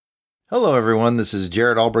Hello, everyone. This is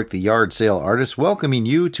Jared Albrecht, the yard sale artist, welcoming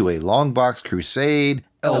you to a Longbox Crusade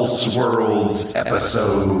ELSEWORLDS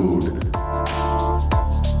episode.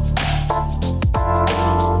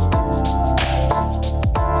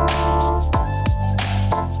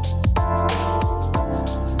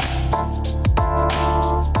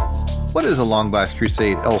 What is a Longbox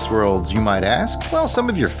Crusade ELSEWORLDS, you might ask? Well, some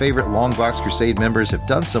of your favorite Longbox Crusade members have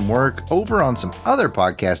done some work over on some other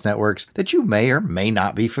podcast networks that you may or may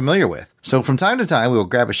not be familiar with. So from time to time, we will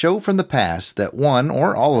grab a show from the past that one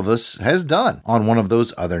or all of us has done on one of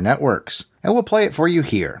those other networks, and we'll play it for you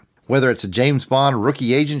here. Whether it's a James Bond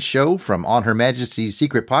Rookie Agent show from On Her Majesty's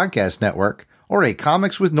Secret Podcast Network, or a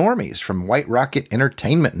Comics with Normies from White Rocket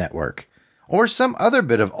Entertainment Network, or some other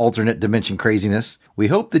bit of alternate dimension craziness, we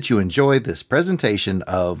hope that you enjoyed this presentation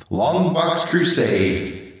of Longbox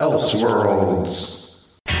Crusade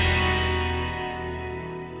ELSEWORLDS.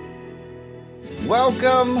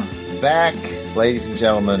 Welcome back, ladies and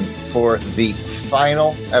gentlemen, for the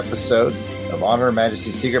final episode of On Her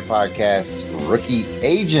Majesty's Secret Podcast's Rookie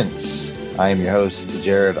Agents. I am your host,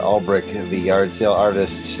 Jared Albrecht, the yard sale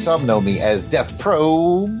artist. Some know me as Death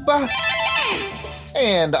Probe.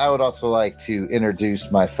 And I would also like to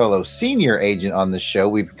introduce my fellow senior agent on the show.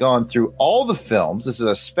 We've gone through all the films. This is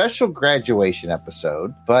a special graduation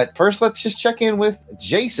episode. But first, let's just check in with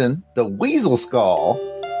Jason, the Weasel Skull.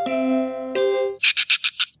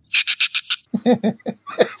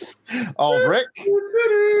 Albrecht.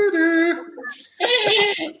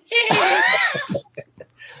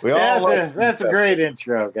 That's a great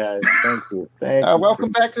intro, guys. Thank you.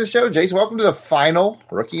 Welcome back to the show, Jason. Welcome to the final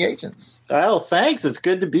Rookie Agents. Oh, thanks. It's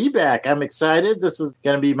good to be back. I'm excited. This is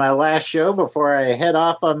going to be my last show before I head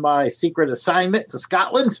off on my secret assignment to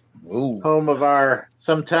Scotland. Ooh. Home of our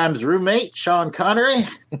sometimes roommate, Sean Connery.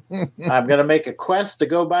 I'm going to make a quest to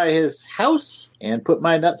go by his house and put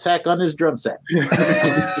my nutsack on his drum set.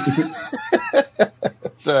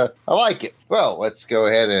 I like it. Well, let's go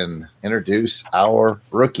ahead and introduce our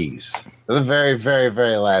rookies for the very, very,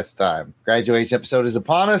 very last time. Graduation episode is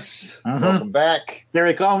upon us. Mm-hmm. Welcome back. Can't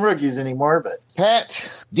really call them rookies anymore, but Pat,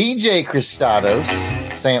 DJ Christados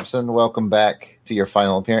Sampson, welcome back to your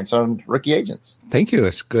final appearance on Rookie Agents. Thank you.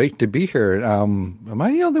 It's great to be here. Am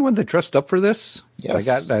I the only one that dressed up for this?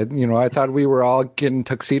 Yes. I thought we were all getting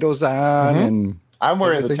tuxedos on, and I'm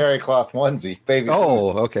wearing everything. The terry cloth onesie, baby. Oh,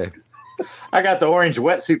 okay. I got the orange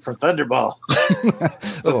wetsuit from Thunderball.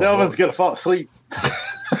 So Delvin's going to fall asleep.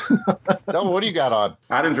 Delvin, what do you got on?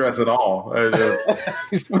 I didn't dress at all.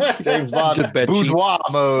 James Bond boudoir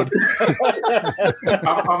mode.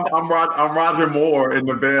 I'm Roger Moore in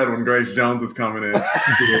the bed when Grace Jones is coming in.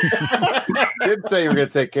 Did say you were going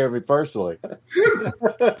to take care of me personally.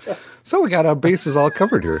 So we got our bases all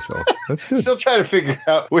covered here, so that's good. Still trying to figure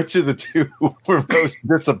out which of the two were most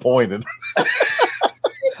disappointed.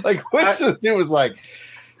 Like, which of the two was like...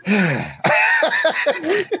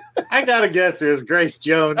 I gotta guess it was Grace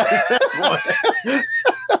Jones.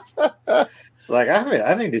 It's like,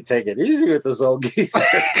 I need to take it easy with this old geezer.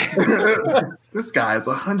 This guy is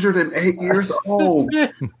 108 years old.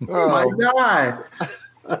 Oh my God.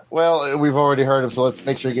 Well, we've already heard him, so let's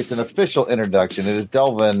make sure he gets an official introduction. It is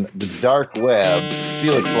Delvin, the Dark Web,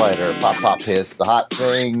 Felix Leiter, Pop Pop Hiss, The Hot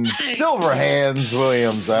Thing, Silverhands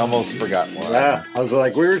Williams. I almost forgot one. Yeah, I was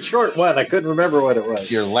like, we were short one. I couldn't remember what it was.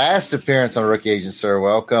 It's your last appearance on Rookie Agent, sir.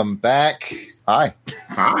 Welcome back. Hi.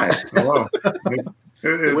 Hi. Hello.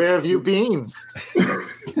 Where have you been?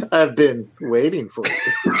 I've been waiting for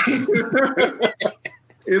you.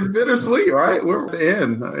 It's bittersweet, right? We're at the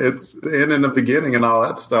end. It's the end and the beginning and all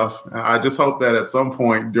that stuff. I just hope that at some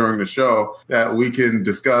point during the show that we can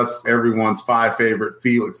discuss everyone's 5 favorite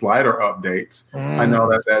Felix Leiter updates. I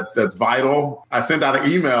know that's vital. I sent out an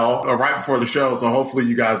email right before the show, so hopefully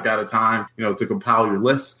you guys got a time, to compile your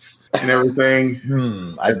lists and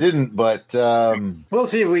everything. I didn't, but we'll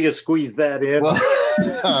see if we can squeeze that in.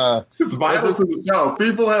 Well, it's vital to the show.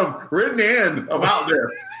 People have written in about this.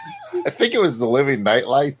 I think it was the Living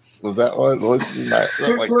Nightlights. Was that one? The Listening Night,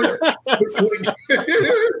 something like that.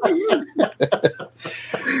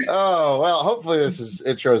 Oh, well, hopefully this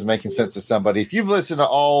intro is making sense to somebody. If you've listened to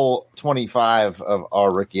all 25 of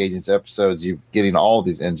our Rookie Agents episodes, you're getting all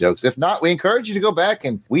these in-jokes. If not, we encourage you to go back,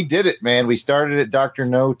 and we did it, man. We started at Dr.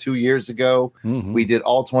 No 2 years ago. Mm-hmm. We did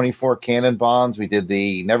all 24 canon bonds. We did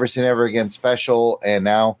the Never Say Never Again special, and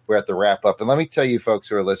now we're at the wrap-up. And let me tell you folks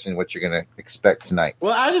who are listening what you're going to expect tonight.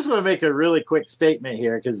 Well, I just want to make a really quick statement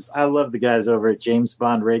here, because I love the guys over at James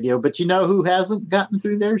Bond Radio, but you know who hasn't gotten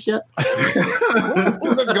through theirs yet?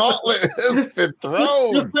 The gauntlet has been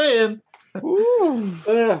thrown. Just saying.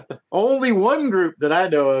 Only one group that I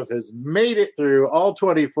know of has made it through all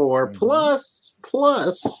 24, plus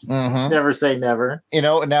Never Say Never.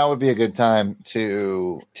 Now would be a good time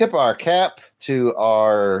to tip our cap to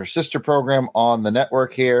our sister program on the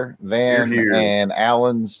network here. Van and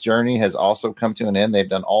Alan's journey has also come to an end. They've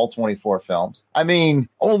done all 24 films. I mean,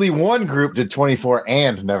 only one group did 24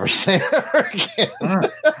 and Never Say Never again.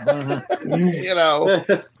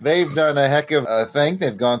 They've done a heck of a thing.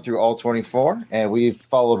 They've gone through all 24, and we've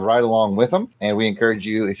followed right along with them. And we encourage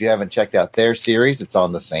you, if you haven't checked out their series, it's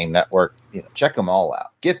on the same network. Check them all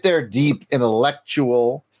out. Get their deep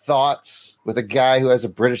intellectual thoughts with a guy who has a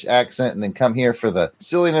British accent, and then come here for the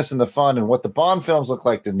silliness and the fun and what the Bond films look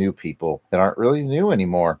like to new people that aren't really new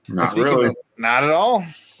anymore. Not really. Not at all.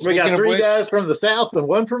 We got three guys from the South and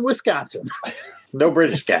one from Wisconsin. No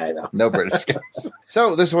British guy, though. No British guys.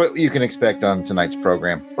 So this is what you can expect on tonight's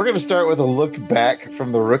program. We're going to start with a look back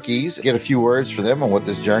from the rookies, get a few words for them on what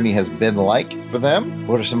this journey has been like for them.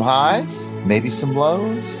 What are some highs? Maybe some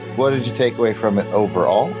lows? What did you take away from it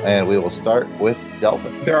overall? And we will start with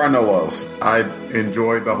Delvin. There are no lows. I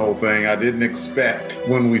enjoyed the whole thing. I didn't expect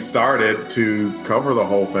when we started to cover the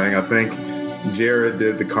whole thing. I think Jared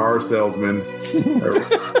did the car salesman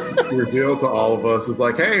reveal to all of us. It's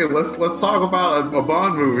like, hey, let's talk about a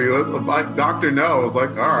Bond movie. Like Dr. No. It's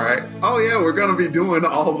like, all right. Oh yeah, we're gonna be doing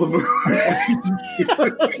all the movies.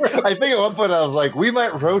 I think at one point I was like, we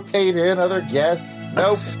might rotate in other guests.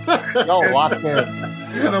 Nope. Y'all locked in.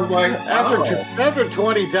 And I'm like, after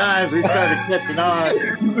 20 times, we started catching on.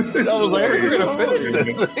 I was like, we're going to finish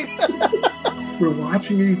this thing. We're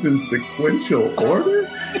watching these in sequential order?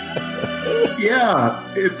 Yeah,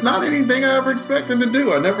 it's not anything I ever expected to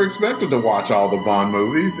do. I never expected to watch all the Bond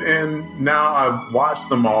movies, and now I've watched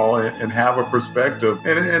them all and have a perspective,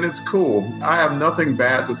 and it's cool. I have nothing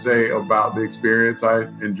bad to say about the experience. I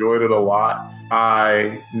enjoyed it a lot.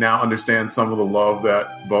 I now understand some of the love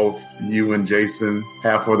that both you and Jason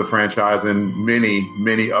have for the franchise, and many,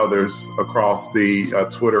 many others across the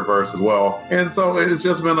Twitterverse as well. And so it's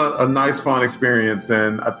just been a nice, fun experience.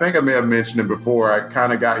 And I think I may have mentioned it before. I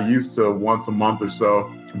kind of got used to once a month or so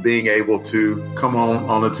being able to come home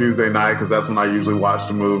on a Tuesday night, because that's when I usually watch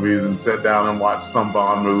the movies, and sit down and watch some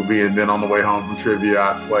Bond movie. And then on the way home from trivia,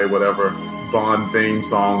 I'd play whatever Bond theme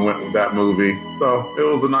song went with that movie. So it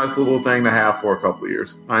was a nice little thing to have for a couple of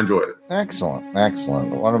years. I enjoyed it. Excellent.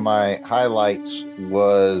 One of my highlights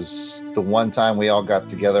was the one time we all got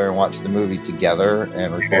together and watched the movie together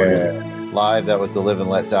and recorded live. That was the Live and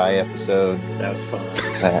Let Die episode. That was fun.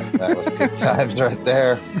 That was good times right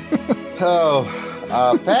there.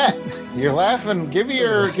 Pat, you're laughing. Give me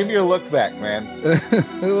your look back, man.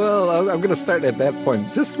 Well, I'm going to start at that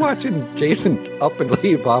point. Just watching Jason up and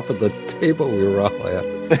leave off of the table we were all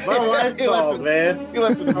at. My wife called, man. He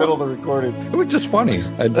left in the middle of the recording. It was just funny.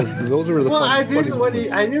 Those were the I didn't want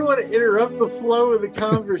to interrupt the flow of the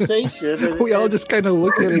conversation. We all just kind of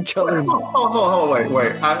looked at each other.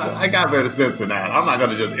 Wait. I got better sense than that. I'm not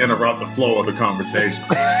going to just interrupt the flow of the conversation.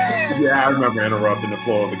 Yeah, I remember interrupting the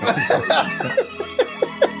flow of the conversation.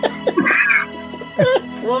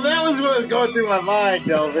 Well, that was what was going through my mind,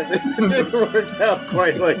 Delvin. It didn't work out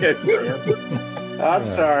quite like I planned. I'm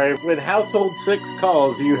sorry. When household 6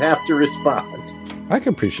 calls, you have to respond. I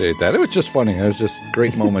can appreciate that. It was just funny. It was just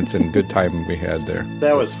great moments and good time we had there.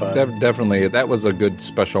 That was fun. Definitely. That was a good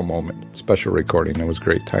special moment. Special recording. It was a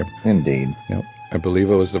great time. Indeed. Yep. I believe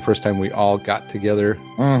it was the first time we all got together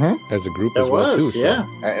as a group as well, too. Yeah.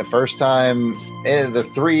 So. First time the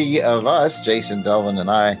three of us, Jason, Delvin,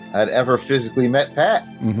 and I, had ever physically met Pat.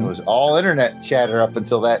 It was all internet chatter up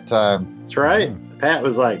until that time. That's right. Yeah. Pat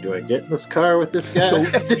was like, do I get in this car with this guy?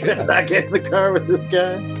 Do I not get in the car with this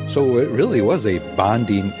guy? So it really was a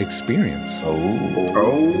bonding experience.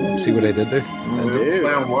 Oh. See what I did there? It's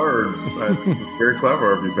play on words. That's very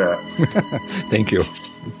clever of you, Pat. Thank you.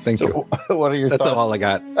 Thank you. What are your thoughts? That's all I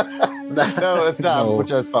got. No, it's not. No.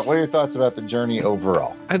 What are your thoughts about the journey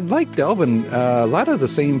overall? I'd like Delvin, a lot of the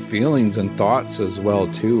same feelings and thoughts as well,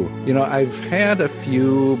 too. You know, I've had a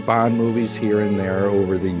few Bond movies here and there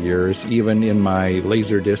over the years. Even in my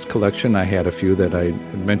Laserdisc collection, I had a few that I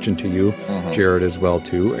mentioned to you, Jared, as well,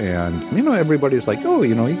 too. And, you know, everybody's like, oh,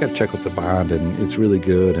 you know, you got to check out the Bond, and it's really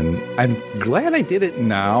good. And I'm glad I did it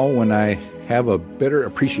now when I have a better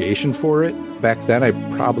appreciation for it. Back then, I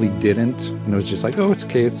probably didn't. And it was just like, oh, it's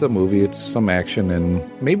okay. It's a movie. It's some action. And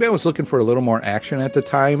maybe I was looking for a little more action at the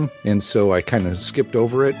time. And so I kind of skipped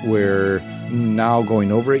over it, where now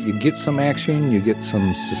going over it, you get some action, you get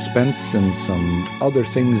some suspense and some other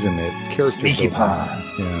things in it. Sneaky Bond.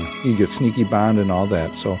 Yeah. You get Sneaky Bond and all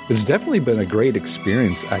that. So it's definitely been a great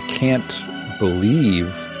experience. I can't believe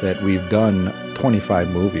that we've done 25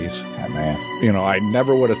 movies. Oh, man. You know, I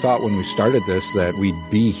never would have thought when we started this that we'd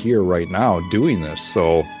be here right now doing this.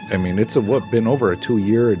 So, I mean, it's been over a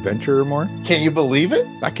 2-year adventure or more? Can you believe it?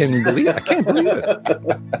 I can't believe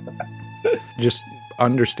it. Just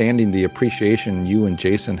understanding the appreciation you and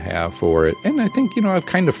Jason have for it. And I think, you know, I'm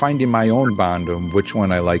kind of finding my own bond of which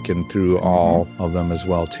one I like and through all of them as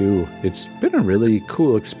well, too. It's been a really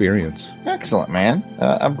cool experience. Excellent, man.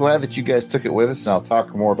 I'm glad that you guys took it with us, and I'll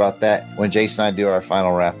talk more about that when Jason and I do our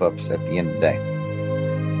final wrap-ups at the end of the day.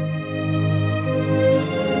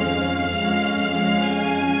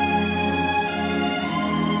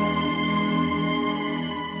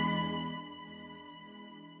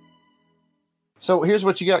 So here's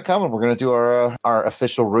what you got coming. We're going to do our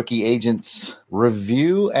official Rookie Agents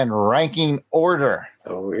review and ranking order.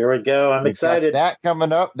 Oh, here we go. I'm excited. That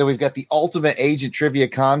coming up. Then we've got the Ultimate Agent Trivia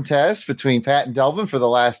Contest between Pat and Delvin for the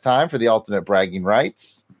last time for the Ultimate Bragging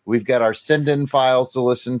Rights. We've got our send-in files to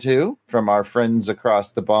listen to from our friends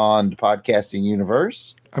across the Bond podcasting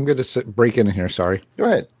universe. I'm going to break in here, sorry. Go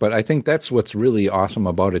ahead. But I think that's what's really awesome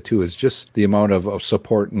about it, too, is just the amount of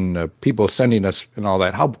support and people sending us and all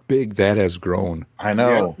that, how big that has grown. I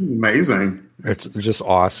know. Yeah, amazing. It's just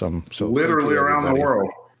awesome. So literally around the world.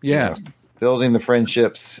 Yeah. Yes. Building the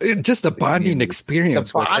friendships. Just a bonding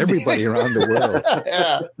experience with everybody around the world.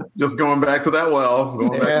 Yeah. Just going back to that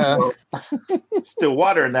well. Still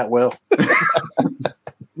water in that well.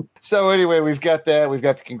 So anyway, we've got that. We've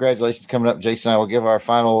got the congratulations coming up. Jason and I will give our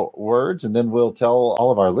final words, and then we'll tell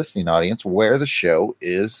all of our listening audience where the show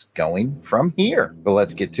is going from here. But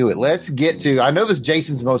let's get to it. I know this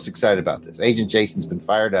Jason's most excited about this. Agent Jason's been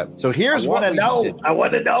fired up. So here's what we did. I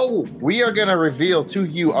want to know. We are going to reveal to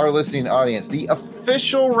you, our listening audience, the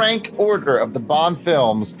official rank order of the Bond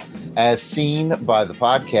films as seen by the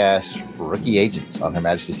podcast Rookie Agents on Her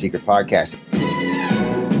Majesty's Secret Podcast.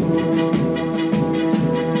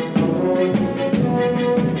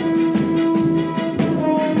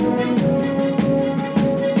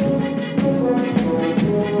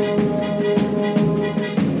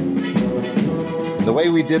 The way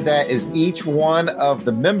we did that is each one of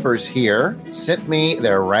the members here sent me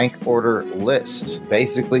their rank order list.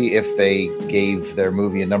 Basically, if they gave their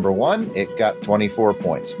movie a number 1, it got 24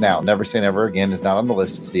 points. Now, Never Say Never Again is not on the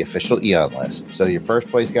list. It's the official Eon list. So your first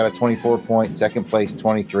place got a 24 point, second place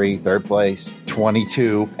 23, third place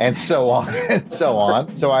 22, and so on and so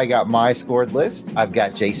on. So I got my scored list. I've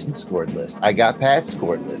got Jason's scored list. I got Pat's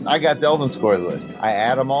scored list. I got Delvin's scored list. I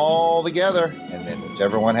add them all together, and then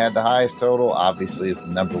whichever one had the highest total, obviously, is the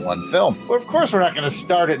number 1 film. But of course, we're not going to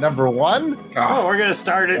start at number 1. Oh, we're going to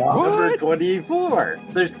start at number 24.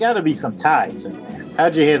 There's got to be some ties in there.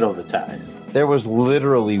 How'd you handle the ties? There was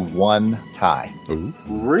literally one tie. Ooh.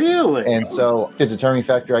 Really? And so the determining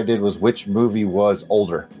factor I did was which movie was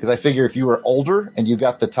older. Because I figure if you were older and you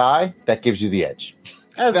got the tie, that gives you the edge.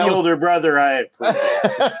 As the older brother, I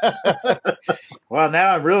appreciate. Well,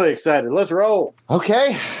 now I'm really excited. Let's roll.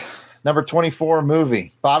 Okay. Number 24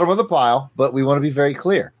 movie. Bottom of the pile, but we want to be very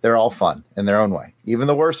clear. They're all fun in their own way. Even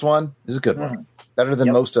the worst one is a good one. Better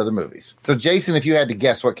than most other movies. So, Jason, if you had to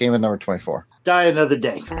guess, what came in number 24? Die Another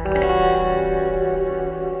Day.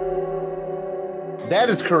 That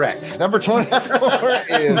is correct. Number 24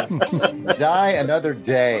 is Die Another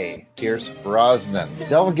Day. Pierce Brosnan.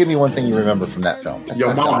 Delvin, give me one thing you remember from that film.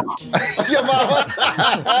 Yo mama. Yo mama.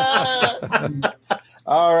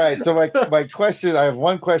 All right. So my question, I have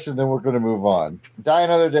one question, then we're going to move on. Die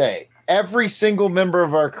Another Day. Every single member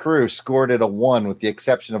of our crew scored it a 1, with the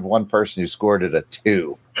exception of one person who scored it a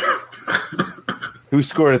 2. Who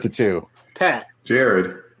scored it the 2? Pat.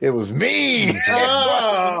 Jared. It was me.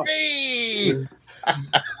 Oh. Me.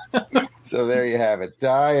 So there you have it.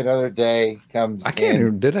 Die Another Day comes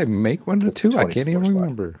Did I make one or 2? I can't even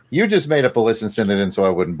remember. You just made up a list and sent it in so I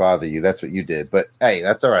wouldn't bother you. That's what you did. But hey,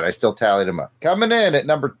 that's all right. I still tallied them up. Coming in at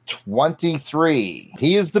number 23.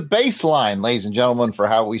 He is the baseline, ladies and gentlemen, for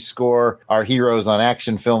how we score our heroes on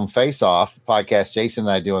Action Film Face Off, podcast Jason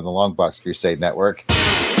and I do on the Long Box Crusade Network.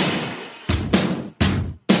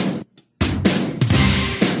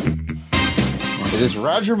 It is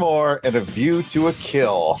Roger Moore and A View to a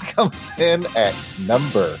Kill comes in at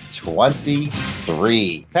number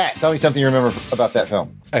 23. Pat, tell me something you remember about that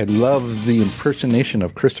film. I love the impersonation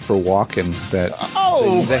of Christopher Walken that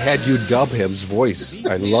had you dub his voice.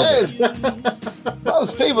 I love it.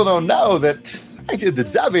 Most people don't know that I did the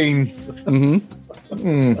dubbing.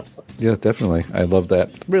 Yeah, definitely. I love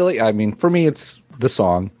that. Really, I mean, for me, it's the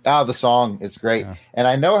song. Oh, the song is great. Yeah. And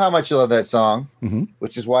I know how much you love that song,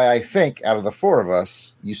 which is why I think out of the four of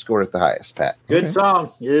us, you scored it the highest, Pat. Good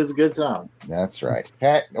song. It is a good song. That's right.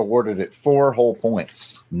 Pat awarded it 4 whole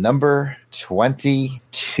points. Number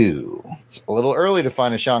 22. It's a little early to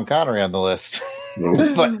find a Sean Connery on the list,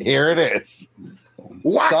 but here it is.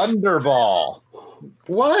 What? Thunderball.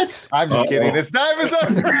 What? I'm just kidding. It's Diamonds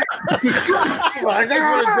Under. I just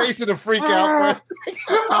wanted Jason to freak out.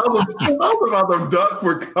 I was about to duck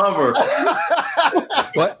for cover.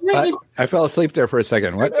 What? I fell asleep there for a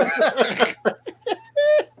second. What?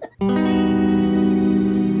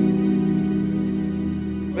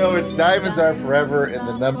 No, it's Diamonds Are Forever in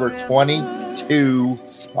the number 22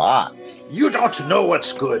 spot. You don't know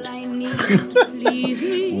what's good.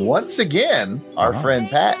 Once again, our friend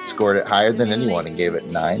Pat scored it higher than anyone and gave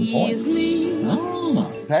it 9 points.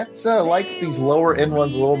 Pat likes these lower end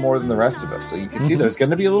ones a little more than the rest of us. So you can see there's going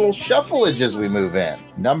to be a little shuffleage as we move in.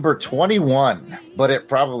 Number 21, but it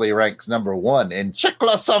probably ranks number 1 in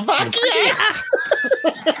Czechoslovakia.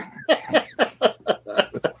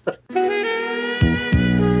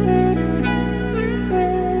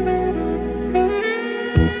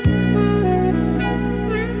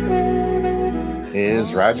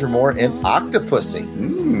 Is Roger Moore in Octopussy.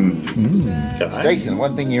 Jason,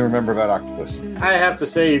 one thing you remember about Octopussy? I have to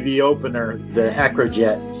say the opener, the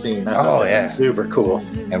Acrojet scene. I thought that was super cool.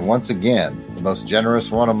 And once again, the most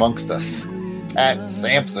generous one amongst us, Pat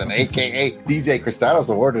Sampson, a.k.a. DJ Cristados,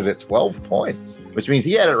 awarded it 12 points, which means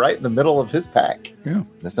he had it right in the middle of his pack. Yeah.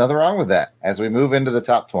 There's nothing wrong with that as we move into the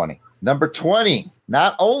top 20. Number 20,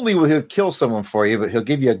 not only will he kill someone for you, but he'll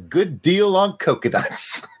give you a good deal on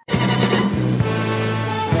coconuts.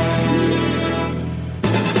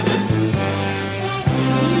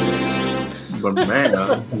 The man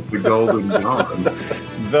with the golden gun.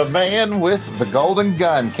 The man with the golden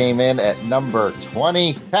gun came in at number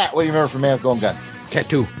 20. Pat, what do you remember from Man with Golden Gun?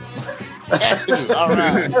 Tattoo. Tattoo. All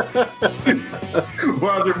right.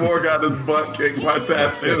 Roger Moore got his butt kicked by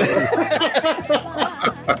Tattoo.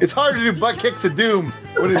 It's hard to do butt kicks of doom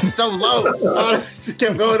when it's so low. It just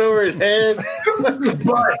kept going over his head.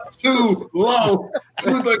 Butt too low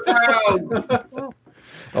to the ground.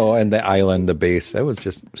 Oh, and the island, the bass. That was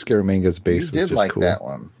just Scaramanga's bass. You did just like cool. that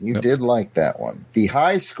one. You did like that one. The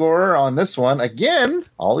high scorer on this one, again,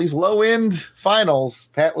 all these low-end finals,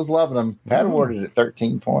 Pat was loving them. Pat awarded it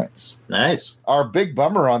 13 points. Nice. Our big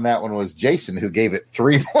bummer on that one was Jason, who gave it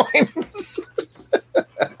 3 points.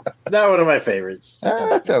 Not one of my favorites.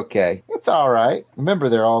 That's okay. It's all right. Remember,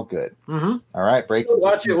 they're all good. Mm-hmm. All right, break.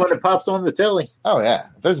 Watch it when it pops on the telly. Oh, yeah.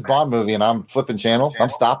 If there's a Bond movie and I'm flipping channels, I'm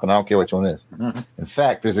stopping. I don't care which one it is. Mm-hmm. In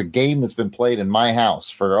fact, there's a game that's been played in my house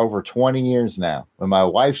for over 20 years now. When my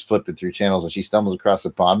wife's flipping through channels and she stumbles across a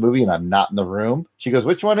Bond movie and I'm not in the room, she goes,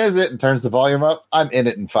 "Which one is it?" and turns the volume up. I'm in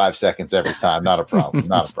it in 5 seconds every time. Not a problem.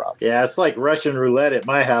 Not a problem. Yeah, it's like Russian roulette at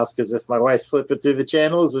my house because if my wife's flipping through the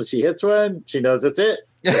channels and she hits one, she knows it's it.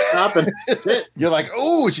 Stopping. That's it. You're like,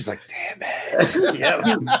 "Oh," she's like, "Damn it." Yep.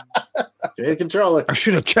 Give me the controller. I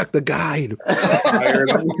should have checked the guide.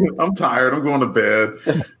 I'm tired. I'm going to bed.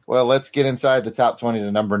 Well, let's get inside the top 20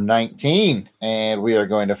 to number 19. And we are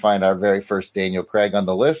going to find our very first Daniel Craig on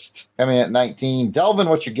the list. Coming at 19. Delvin,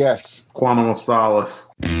 what's your guess? Quantum of Solace.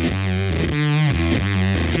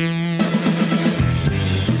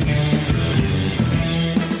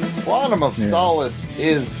 Quantum of Solace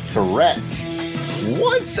is correct.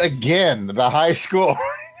 Once again, the high score.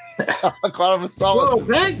 Quantum of Solace. Well,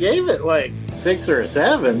 Pat gave it like 6 or a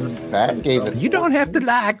 7. Pat gave it. You don't have to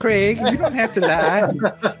lie, Craig. You don't have to lie.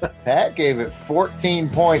 Pat gave it 14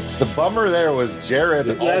 points. The bummer there was Jared.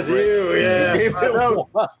 That's you, yeah. Gave it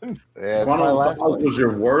 1. Yeah, Quantum of Solace was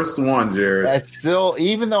your worst one, Jared. That's still,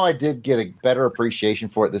 even though I did get a better appreciation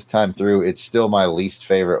for it this time through, it's still my least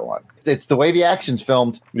favorite one. It's the way the action's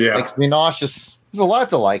filmed. Yeah. Makes me nauseous. There's a lot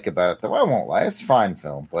to like about it, though. I won't lie. It's a fine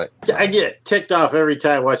film, but I get ticked off every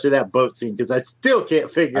time watching that boat scene because I still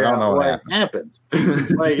can't figure out what happened.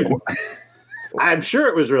 Like, I'm sure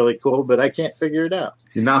it was really cool, but I can't figure it out.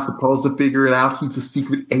 You're not supposed to figure it out. He's a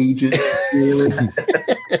secret agent.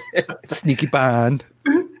 Sneaky Bond.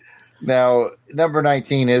 Now, number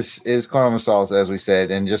 19 is Quantum of Solace, as we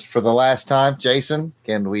said. And just for the last time, Jason,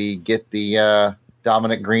 can we get the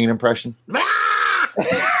Dominic Green impression?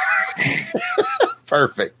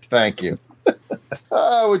 Perfect. Thank you.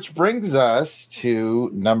 Which brings us to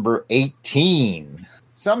number 18.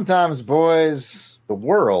 Sometimes, boys, the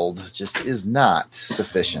world just is not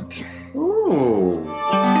sufficient. Ooh.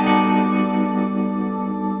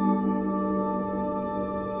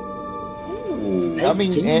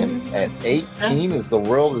 Coming in at 18 is The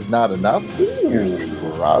World Is Not Enough. Here's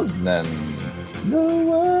Brosnan. The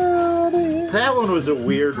world is... That one was a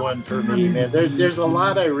weird one for me, man. There's a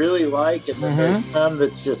lot I really like, and then there's some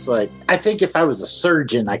that's just like, I think if I was a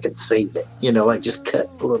surgeon, I could save it. You know, like just cut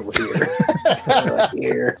a little here,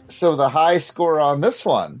 here. So the high score on this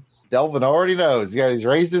one, Delvin already knows. He's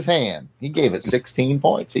raised his hand. He gave it 16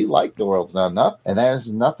 points. He liked The World's Not Enough, and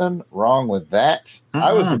there's nothing wrong with that.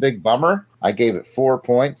 I was the big bummer. I gave it 4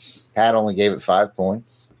 points. Pat only gave it 5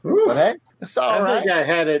 points. But hey, it's all right. I think I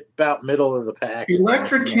had it about middle of the pack.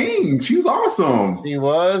 Electric King. She's awesome. She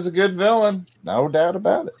was a good villain. No doubt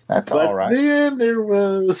about it. That's all right. Then there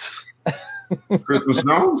was... Christmas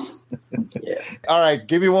Jones? Yeah. All right,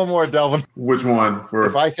 give me one more, Delvin. Which one?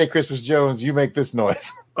 If I say Christmas Jones, you make this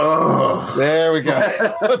noise. Oh. There we go.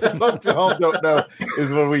 What the folks at home don't know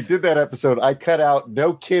is when we did that episode, I cut out,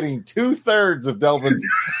 no kidding, 2/3 of Delvin's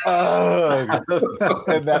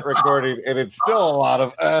in that recording, and it's still a lot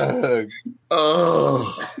of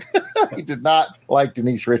He did not like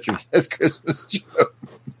Denise Richards as Christmas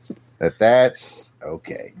Jones. That's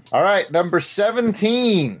okay. All right, number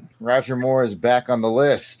 17. Roger Moore is back on the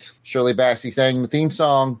list. Shirley Bassey sang the theme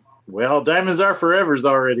song. Well, Diamonds Are Forever's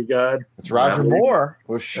already gone. It's Roger Moore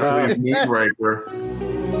with Shirley Moonraker.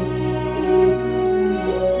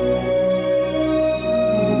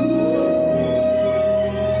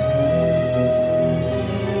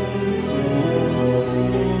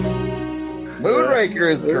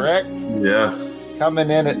 Moonraker is correct. Yes.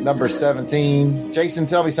 Coming in at number 17. Jason,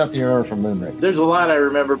 tell me something you remember from Moonraker. There's a lot I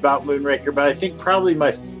remember about Moonraker, but I think probably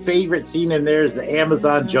my favorite scene in there is the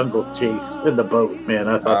Amazon jungle chase in the boat, man.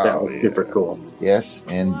 I thought that was super cool. Yes,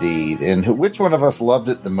 indeed. And which one of us loved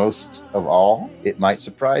it the most of all? It might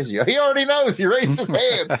surprise you. He already knows. He raised his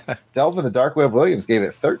hand. Delvin the Dark Web Williams gave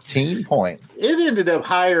it 13 points. It ended up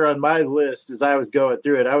higher on my list as I was going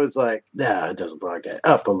through it. I was like, nah, it doesn't belong there.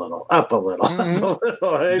 Up a little, up a little, up a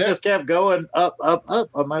little. It just kept going up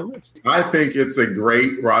on my list. I think it's a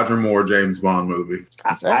great Roger Moore James Bond movie.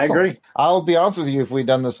 I agree. I'll be honest with you. If we'd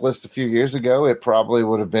done this list a few years ago, it probably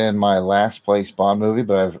would have been my last place Bond movie,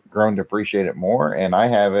 but I've grown to appreciate it more. And I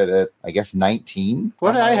have it at, I guess, 19.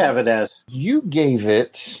 What did I have it as? You gave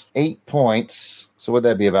it 8 points. So would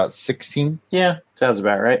that be about 16? Yeah, sounds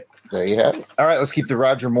about right. There you have it. All right, let's keep the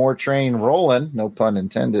Roger Moore train rolling. No pun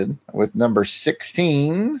intended. With number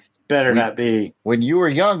 16. Better not be. When You Were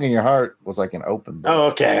Young and Your Heart was like an open book. Oh,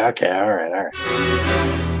 okay. All right.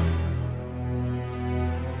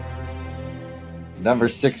 Number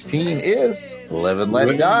 16 is Live and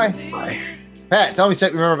Let Die. Pat, tell me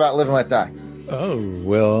something you remember about Live and Let Die. Oh,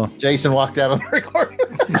 well. Jason walked out on the recording.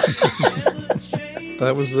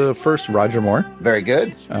 That was the first Roger Moore. Very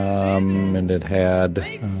good. And it had,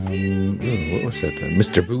 what was that?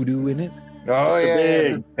 Mr. Voodoo in it? Oh, yeah.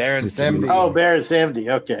 Big. Baron Samedi. Oh, Baron Samedi.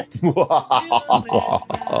 Okay.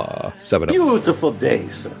 7 Beautiful day,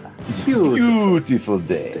 sir. Beautiful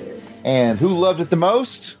day. And who loved it the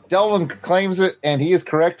most? Delvin claims it, and he is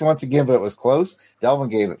correct once again, but it was close. Delvin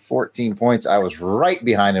gave it 14 points. I was right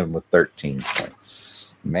behind him with 13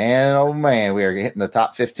 points. Man, oh man, we are hitting the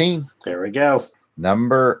top 15. There we go.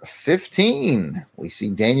 Number 15. We see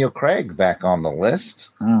Daniel Craig back on the list.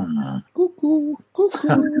 Cuckoo,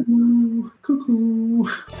 cuckoo, cuckoo.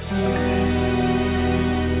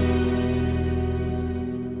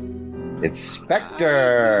 It's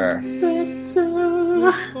Spectre.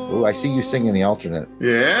 Ooh, I see you singing the alternate.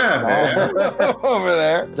 Yeah. Over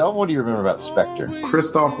there. Delvin, what do you remember about Spectre?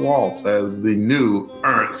 Christoph Waltz as the new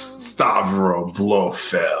Ernst Stavro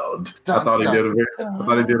Blofeld. I thought he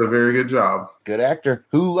did a very good job. Good actor.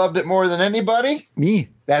 Who loved it more than anybody? Me.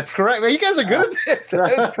 That's correct. Man, you guys are good at this.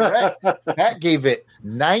 That is correct. Pat gave it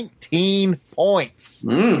 19 points.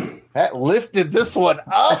 Pat lifted this one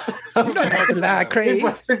up. That's not crazy.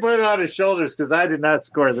 He put it on his shoulders because I did not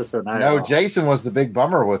score this one. No, Jason was the big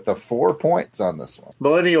bummer with the 4 points on this one.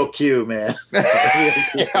 Millennial Q, man.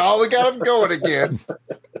 Yeah, we got him going again.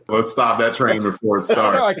 Let's stop that train before it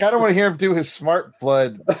starts. I kind of want to hear him do his smart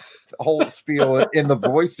blood whole spiel in the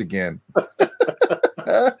voice again.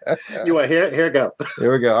 You want to hear it? Here we go.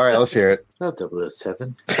 Here we go. All right, let's hear it. Oh,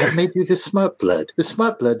 007. What made you the smart blood? The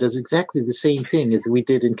smart blood does exactly the same thing as we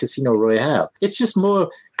did in Casino Royale. It's just more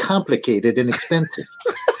complicated and expensive.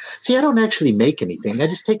 See, I don't actually make anything. I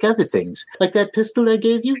just take other things. Like that pistol I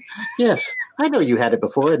gave you? Yes, I know you had it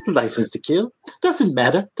before. License to kill. Doesn't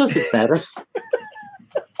matter.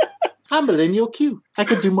 I'm Millennial Q. I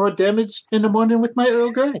could do more damage in the morning with my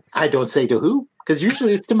Earl Grey. I don't say to who, because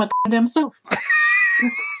usually it's to my goddamn self.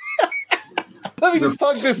 Let me just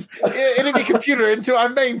plug this enemy computer into our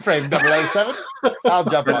mainframe, 007. I'll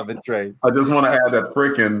jump on the train. I just want to add that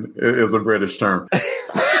frickin' is a British term.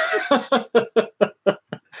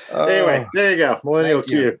 Hey, Anyway, there you go. Millennial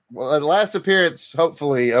Thank you. Q. Well, the last appearance,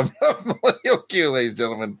 hopefully, of Millennial Q, ladies and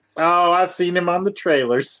gentlemen. Oh, I've seen him on the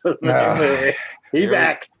trailers. He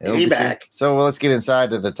back. He back. So let's get inside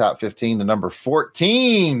to the top 15 to number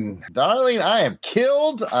 14. Darling, I am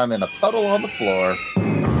killed. I'm in a puddle on the floor.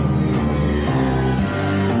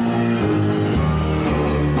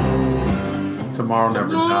 Tomorrow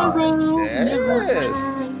Never Dies.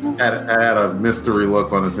 Yes. Had a mystery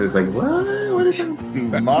look on his face, like, what? What is it?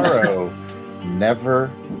 Tomorrow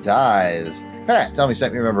Never Dies. Pat, tell me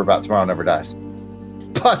something you remember about Tomorrow Never Dies.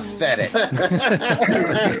 Pathetic. I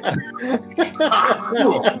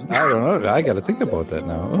don't know. I got to think about that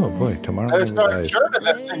now. Oh boy, tomorrow. I started sure that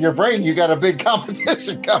that's in your brain. You got a big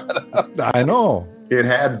competition coming up. I know. It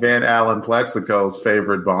had Van Allen Plexico's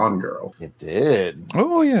favorite Bond girl, It did.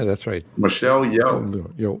 Oh yeah, that's right. Michelle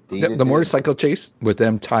Yeoh. Yo, Indeed it the did. motorcycle chase with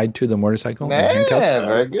them tied to the motorcycle. with Yeah, handcuffs.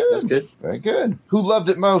 very good. That's good. Very good. Who loved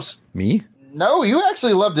it most? Me? No, you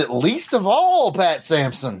actually loved it least of all, Pat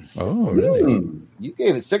Sampson. Oh really? You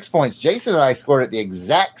gave it 6 points. Jason and I scored it the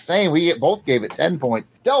exact same. We both gave it 10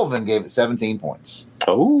 points. Delvin gave it 17 points.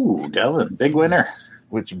 Oh, Delvin, big winner.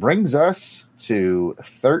 Which brings us to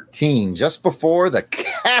 13, just before the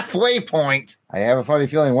halfway point. I have a funny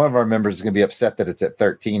feeling one of our members is going to be upset that it's at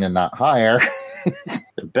 13 and not higher.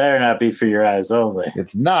 It better not be for your eyes only.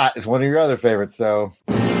 It's not. It's one of your other favorites, though.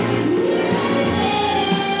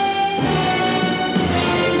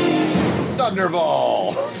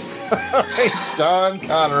 Thunderballs. Sean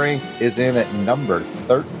Connery is in at number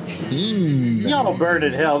 13. Y'all burn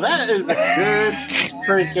in hell. That is a good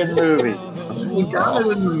freaking movie. We got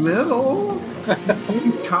it in the middle.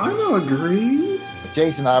 We kind of agreed.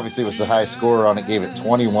 Jason obviously was the high scorer on it, gave it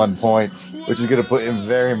 21 points, which is going to put him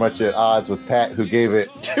very much at odds with Pat, who gave it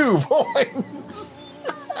 2 points.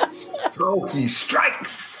 So he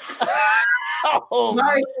strikes Oh,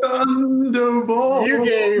 like Thunderbolt. You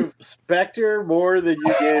gave Spectre more than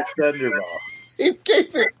you gave Thunderball. he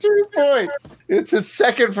gave it 2 points. It's his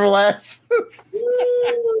second for last.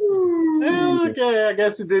 Okay, I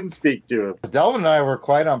guess it didn't speak to him. Delvin and I were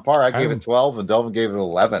quite on par. I gave it 12, and Delvin gave it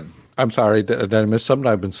 11. I'm sorry. Did I miss something?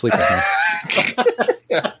 I've been sleeping.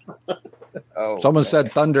 Huh? Oh, Someone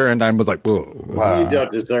said thunder, and I was like, whoa. wow. You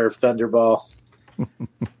don't deserve Thunderball.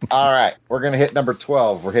 All right, we're going to hit number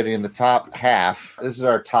 12. We're hitting the top half. This is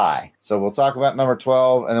our tie. So we'll talk about number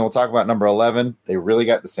 12, and then we'll talk about number 11. They really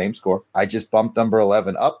got the same score. I just bumped number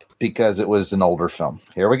 11 up because it was an older film.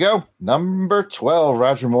 Here we go. Number 12,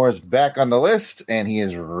 Roger Moore is back on the list, and he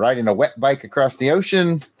is riding a wet bike across the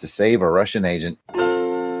ocean to save a Russian agent.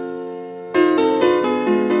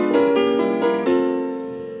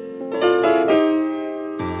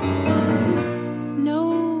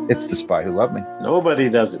 It's The Spy Who Loved Me. Nobody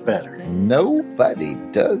does it better. Nobody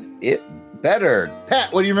does it better.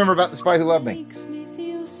 Pat, what do you remember about The Spy Who Loved Me?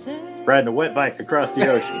 Riding a wet bike across the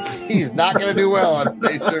ocean. He's not going to do well on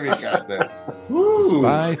today's trivia contest.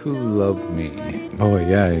 Spy Who Loved Me. Oh,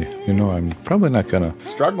 yeah. You know, I'm probably not going to.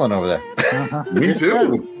 Struggling over there. Me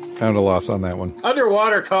too. Found a loss on that one.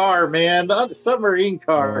 Underwater car, man. The submarine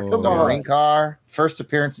car. Oh, Come the on. Marine car. First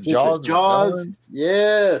appearance of Jaws. Jaws.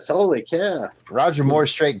 Yes. Holy cow. Roger Moore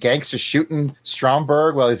straight gangster shooting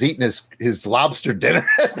Stromberg while he's eating his lobster dinner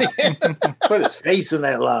at the end. Put his face in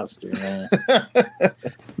that lobster, man.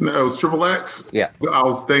 No, it was Triple X. Yeah. I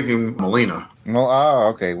was thinking Melina. Well, oh,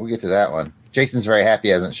 okay. We'll get to that one. Jason's very happy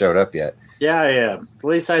he hasn't showed up yet. Yeah, I am. At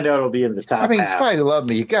least I know it'll be in the top I mean, half. Spy Who Loved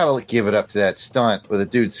Me, you got to give it up to that stunt where the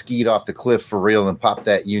dude skied off the cliff for real and popped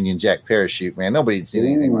that Union Jack parachute, man. Nobody'd seen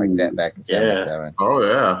anything like that back in 77. Oh,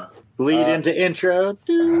 yeah. Lead into intro.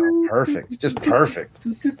 Perfect. Just perfect.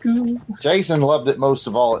 Jason loved it most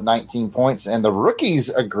of all at 19 points, and the rookies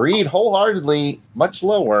agreed wholeheartedly much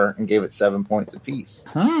lower and gave it 7 points apiece.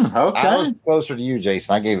 Okay. I was closer to you,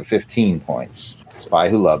 Jason. I gave it 15 points. Spy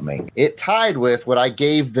Who Loved Me. It tied with what I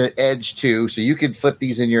gave the edge to, so you could flip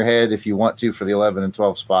these in your head if you want to for the 11 and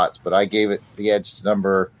 12 spots, but I gave it the edge to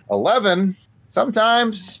number 11.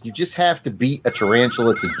 Sometimes you just have to beat a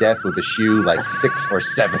tarantula to death with a shoe like 6 or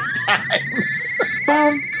 7 times.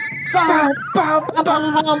 Bum, bum, bum,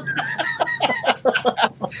 bum, bum.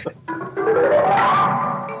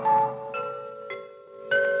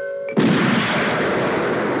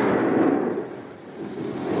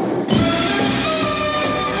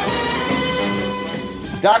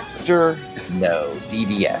 Dr. No,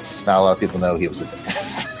 DDS. Not a lot of people know he was a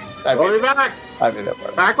dentist. We'll be back. I mean that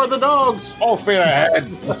part. Back with the dogs. All straight ahead.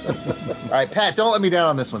 All right, Pat, don't let me down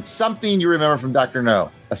on this one. Something you remember from Dr.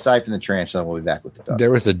 No, aside from the tarantula, we'll be back with the dog.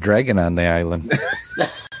 There was a dragon on the island.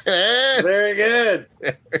 Very good.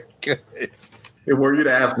 Good. If were you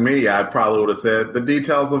to ask me, I probably would have said the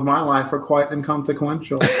details of my life are quite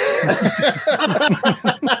inconsequential.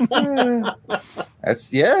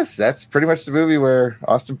 That's pretty much the movie where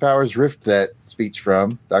Austin Powers riffed that speech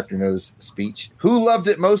from, Dr. No's speech. Who loved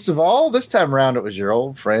it most of all? This time around, it was your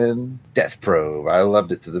old friend, Death Probe. I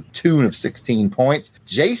loved it to the tune of 16 points.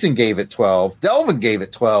 Jason gave it 12. Delvin gave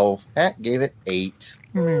it 12. Pat gave it 8.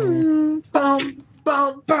 Bum, bum,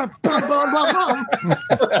 bum, bum, bum, bum.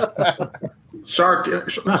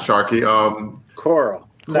 Sharky, not Sharky, Coral.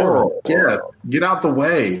 Coral. Yes. Get out the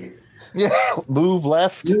way. Yeah, move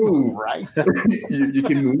left, Move right. you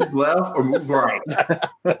can move left or move right.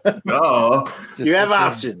 No. You have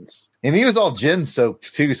options. And he was all gin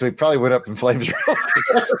soaked too, so he probably went up in flames.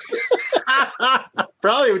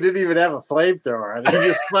 Probably didn't even have a flamethrower. He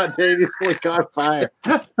just spontaneously caught fire.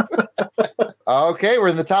 Okay, we're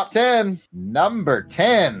in the top 10. Number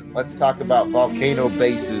 10. Let's talk about volcano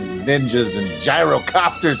bases, ninjas, and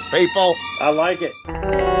gyrocopters, people. I like it.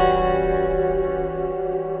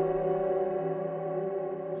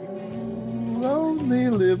 Only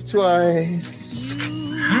live twice.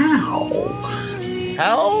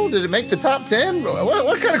 How did it make the top 10?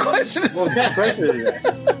 What kind of question is What kind of question is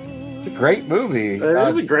that? It's a great movie. It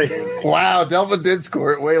is a great movie. Wow, Delvin did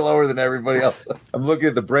score it way lower than everybody else. I'm looking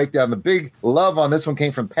at the breakdown. The big love on this one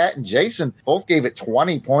came from Pat and Jason. Both gave it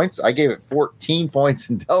 20 points. I gave it 14 points,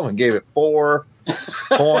 and Delvin gave it 4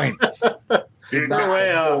 points. It No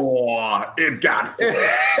way got 4. It got 4.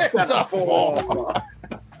 It's a 4.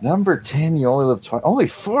 Number 10, you only live twice. Only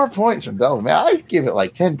 4 points from Delvin. Man, I'd give it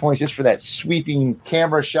like 10 points just for that sweeping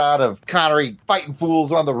camera shot of Connery fighting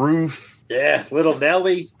fools on the roof. Yeah, little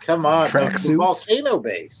Nelly. Come on. Tracksuits. Volcano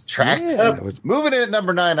base. Tracks. Yeah, that was- Moving in at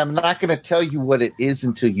number 9, I'm not going to tell you what it is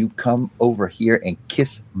until you come over here and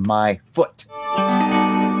kiss my foot.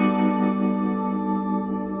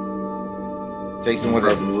 Jason, what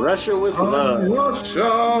is it? Russia with love.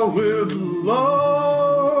 Russia with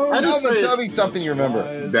love. I just Tell me something you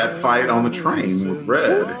remember. That fight on the train with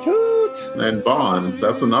Red Toot. and Bond.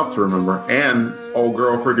 That's enough to remember. And old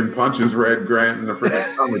girl freaking punches Red Grant in the freaking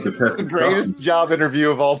stomach to test The greatest job interview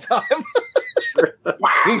of all time.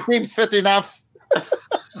 He seems fit enough.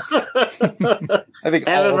 I think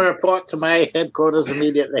Have him report to my headquarters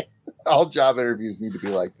immediately. all job interviews need to be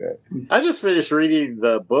like that. I just finished reading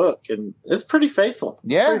the book, and it's pretty faithful.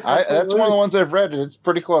 Yeah, that's one of the ones I've read, and it's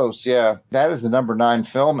pretty close. Yeah, that is the number 9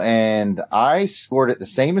 film, and I scored it the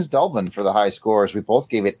same as Delvin for the high scores. We both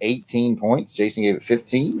gave it 18 points. Jason gave it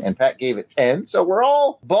 15, and Pat gave it 10. So we're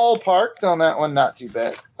all ballparked on that one. Not too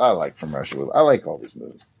bad. I like From Russia with. I like all these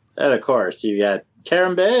movies. And of course, you got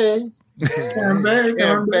Karen Bay.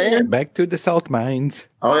 Back to the salt mines.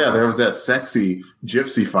 Oh, yeah, there was that sexy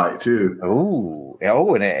gypsy fight, too. Oh,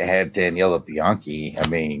 and it had Daniela Bianchi. I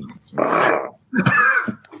mean,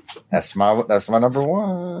 that's my number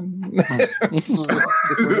 1.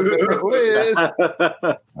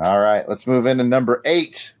 All right, let's move into number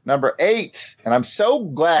 8. Number 8, and I'm so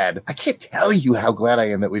glad. I can't tell you how glad I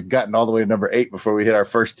am that we've gotten all the way to number 8 before we hit our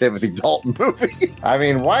first Timothy Dalton movie. I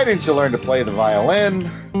mean, why didn't you learn to play the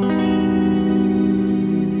violin?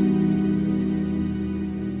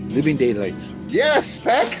 Living Daylights. Yes,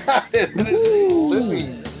 Pat got it.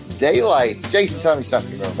 Living Daylights. Jason, tell me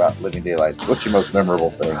something you remember about Living Daylights. What's your most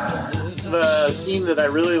memorable thing? The scene that I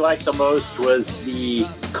really liked the most was the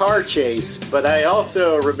car chase, but I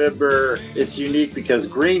also remember it's unique because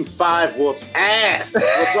Green 5 whoops ass.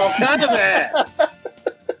 Whoops all kinds of ass.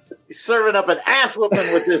 He's serving up an ass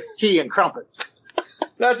whooping with this tea and crumpets.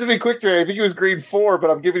 Not to be quick, Trey. I think he was Green 4,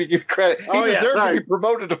 but I'm giving you credit. He deserved to be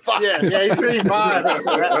promoted to 5. Yeah, he's Green 5.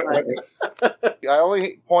 I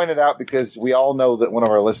only pointed out because we all know that one of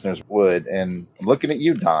our listeners would, and I'm looking at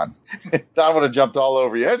you, Don. Don would have jumped all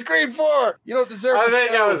over you. That's Green 4. You don't deserve I the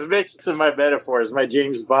think show. I was mixing my metaphors, my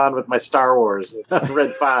James Bond with my Star Wars.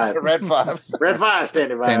 Red 5. Red 5. Red 5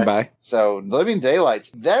 standing by. Stand by. So, Living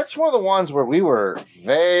Daylights, that's one of the ones where we were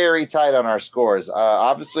very tight on our scores.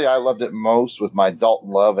 Obviously, I loved it most with my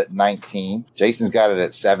Dalton love at 19. Jason's got it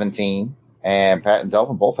at 17. And Pat and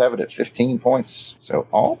Delvin both have it at 15 points. So,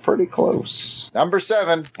 all pretty close. Number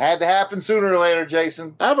 7. Had to happen sooner or later,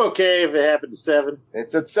 Jason. I'm okay if it happened to 7.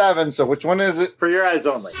 It's at 7. So, which one is it? For Your Eyes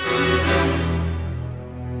Only.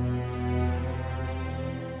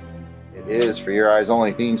 It is For Your Eyes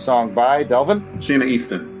Only theme song by Delvin. Sheena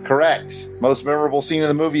Easton. Correct. Most memorable scene in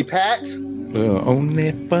the movie, Pat?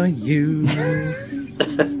 Only for you.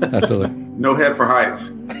 That's a No Head for Heights.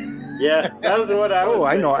 Yeah, that was what I was. Oh,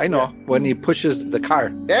 I know. When he pushes the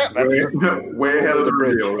car. Yeah, Way ahead of the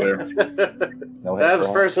reveal there. no That's head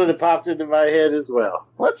the first one that popped into my head as well.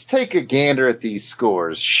 Let's take a gander at these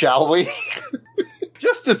scores, shall we?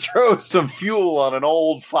 Just to throw some fuel on an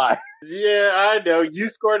old fire. Yeah, I know. You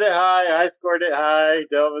scored it high. I scored it high.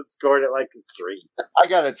 Delvin scored it like a 3. I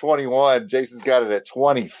got it at 21. Jason's got it at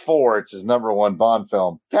 24. It's his number one Bond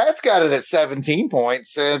film. Pat's got it at 17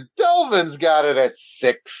 points, and Delvin's got it at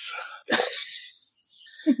 6.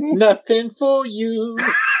 Nothing for you.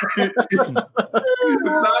 It's not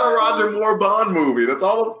a Roger Moore Bond movie. That's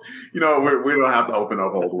all. We don't have to open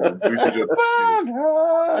up old wounds. We should just.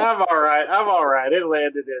 I'm all right. It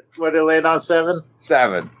landed it. What did it land on 7?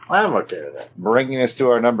 7. I'm okay with that. Bringing us to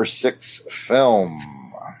our number 6 film.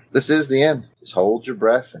 This is the end. Just hold your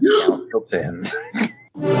breath and count till 10.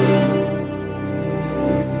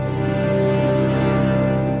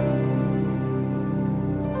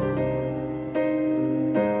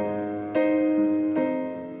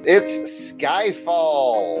 It's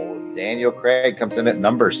Skyfall. Daniel Craig comes in at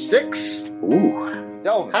number 6. Ooh.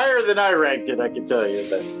 Delvin. Higher than I ranked it, I can tell you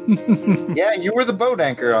that. Yeah, you were the boat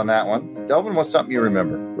anchor on that one. Delvin, what's something you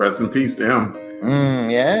remember? Rest in peace to him.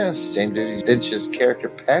 Yes, James Dench's character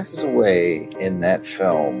passes away in that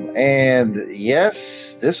film. And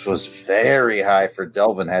yes, this was very high for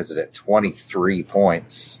Delvin, has it at 23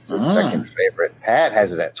 points. It's his second favorite. Pat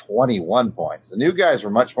has it at 21 points. The new guys were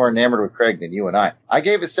much more enamored with Craig than you and I. I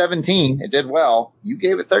gave it 17. It did well. You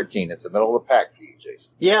gave it 13. It's the middle of the pack for you,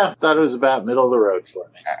 Jason. Yeah, thought it was about middle of the road for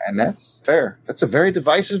me. And that's fair. That's a very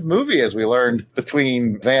divisive movie, as we learned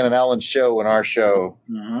between Van and Ellen's show and our show.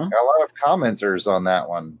 Mm-hmm. Got a lot of commenters on that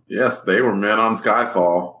one. Yes, they were men on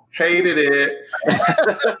Skyfall. Hated it.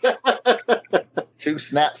 2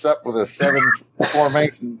 snaps up with a 7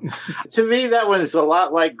 formation. To me, that one is a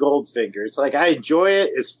lot like Goldfinger. It's like, I enjoy it.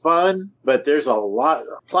 It's fun, but there's a lot of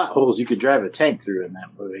plot holes you could drive a tank through in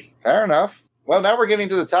that movie. Fair enough. Well, now we're getting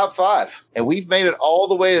to the top 5. And we've made it all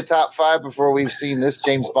the way to top 5 before we've seen this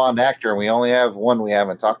James Bond actor. And we only have one we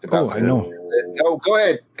haven't talked about. Oh, I know. Go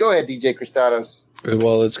ahead. Go ahead, DJ Christados.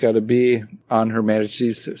 Well, it's got to be on Her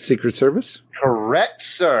Majesty's Secret Service. Correct,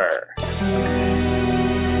 sir.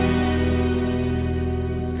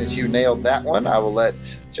 Since you nailed that one, I will let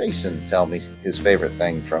Jason tell me his favorite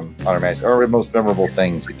thing from On Her Majesty, or most memorable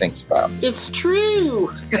things he thinks about. It's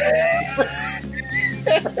true.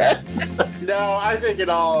 No, I think in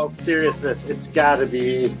all seriousness, it's got to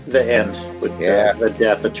be the end with the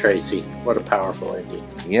death of Tracy. What a powerful ending.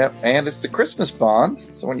 Yep, and it's the Christmas Bond.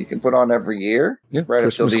 It's the one you can put on every year. Yeah, right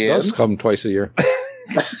Christmas up till the does end. come twice a year.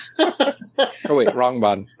 Oh, wait, wrong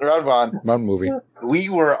Bond. Wrong Bond. Wrong movie. We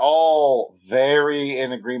were all very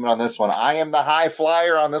in agreement on this one. I am the high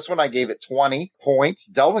flyer on this one. I gave it 20 points.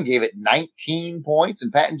 Delvin gave it 19 points,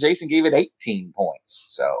 and Pat and Jason gave it 18 points.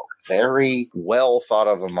 So very well thought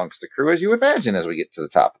of amongst the crew, as you would imagine, as we get to the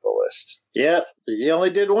top of the list. Yeah, he only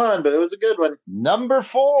did one, but it was a good one. Number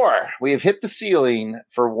 4. We have hit the ceiling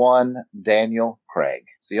for one Daniel Craig.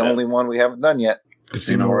 It's the only one we haven't done yet.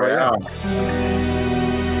 Casino Royale.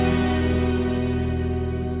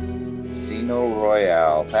 Casino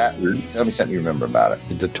Royale. Pat, tell me something you remember about it.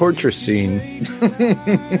 The torture scene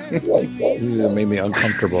made me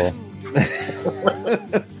uncomfortable.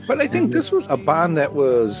 But I think this was a Bond that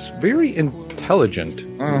was very intelligent.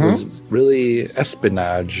 It was really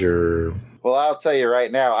espionage or... Well, I'll tell you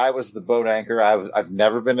right now, I was the boat anchor. I've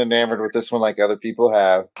never been enamored with this one like other people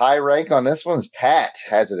have. High rank on this one's Pat.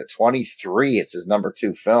 Has it at 23. It's his number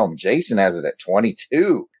 2 film. Jason has it at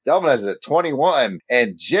 22. Delvin has it at 21.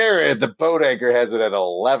 And Jared, the boat anchor, has it at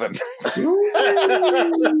 11.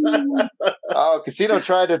 Oh, Casino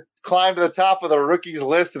tried to climb to the top of the rookies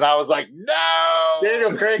list, and I was like, no!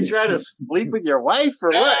 Daniel Craig trying to sleep with your wife or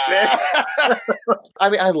what, man? I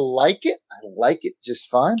mean, I like it. I like it just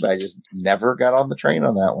fine, but I just never got on the train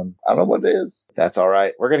on that one. I don't know what it is. That's all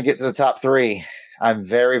right. We're going to get to the top 3. I'm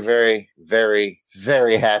very, very, very,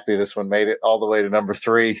 very happy this one made it all the way to number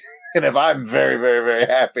 3. And if I'm very, very, very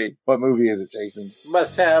happy, what movie is it, Jason?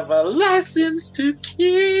 Must have a license to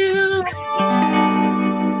kill.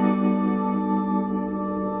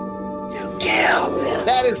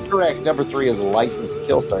 That is correct. Number 3 is License to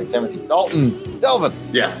Kill, starring Timothy Dalton. Delvin.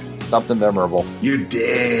 Yes. Something memorable. You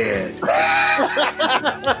did. Pat,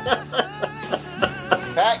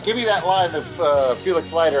 give me that line of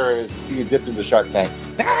Felix Leiter is being dipped into Shark Tank.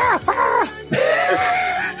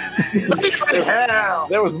 Hell.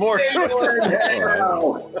 There was more to it.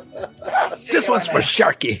 This one's for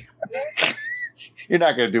Sharky. You're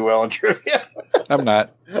not going to do well in trivia. I'm not.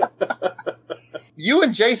 You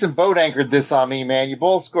and Jason boat anchored this on me, man. You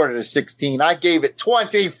both scored it a 16. I gave it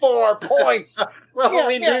 24 points. Well,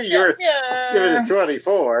 we knew you were giving it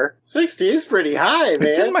 24. 60 is pretty high, man.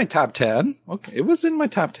 It's in my top 10. Okay, it was in my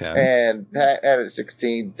top 10. And Pat added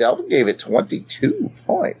 16. Delvin gave it 22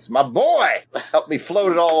 points. My boy helped me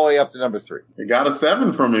float it all the way up to number 3. You got a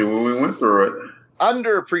 7 from me when we went through it.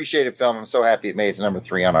 Underappreciated film. I'm so happy it made it to number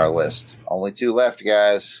 3 on our list. Only 2 left,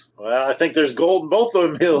 guys. Well, I think there's gold in both of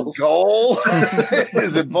them hills. Gold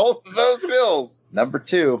is in both of those hills. Number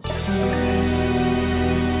 2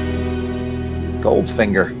 is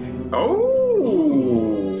Goldfinger.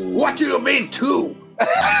 Oh! What do you mean, 2?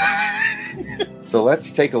 So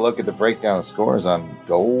let's take a look at the breakdown of scores on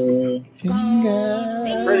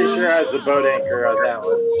Goldfinger. Pretty sure I was the boat anchor on that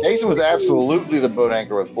one. Jason was absolutely the boat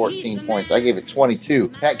anchor with 14 points. I gave it 22.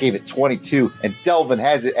 Pat gave it 22. And Delvin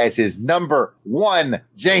has it as his number 1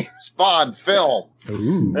 James Bond film.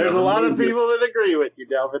 Ooh. There's a lot of people that agree with you,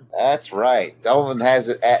 Delvin. That's right. Delvin has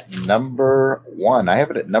it at number 1. I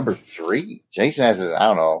have it at number 3. Jason has it, I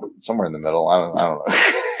don't know, somewhere in the middle. I don't know.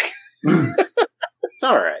 It's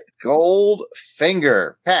all right.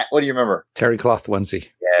 Goldfinger. Pat, what do you remember? Terry cloth onesie.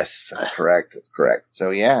 Yes, that's correct. That's correct.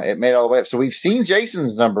 So, yeah, it made all the way up. So we've seen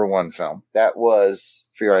Jason's number 1 film. That was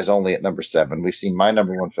For Your Eyes Only at number 7. We've seen my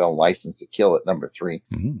number 1 film, License to Kill, at number 3.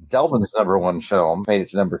 Mm-hmm. Delvin's number 1 film made it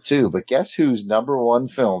to number 2. But guess whose number 1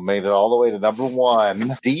 film made it all the way to number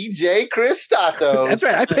 1? DJ Christato. That's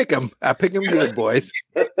right. I pick them. I pick them good, boys.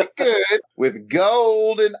 Good. With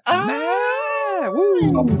Golden Eye.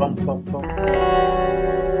 Woo. Bum, bum, bum, bum.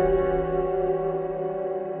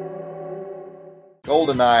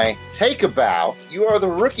 GoldenEye, take a bow. You are the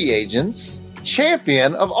rookie agent's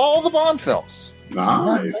champion of all the Bond films.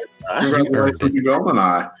 Nice. Congratulations to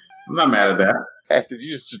GoldenEye. I'm not mad at that. Hey, did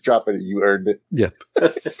you just drop it? You earned it. Yep.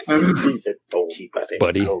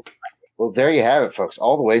 Buddy. Well, there you have it, folks.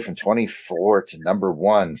 All the way from 24 to number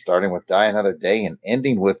 1, starting with Die Another Day and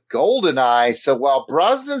ending with GoldenEye. So while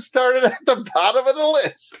Brosnan started at the bottom of the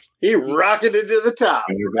list, he rocketed to the top.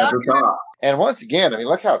 And once again, I mean,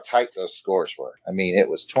 look how tight those scores were. I mean, it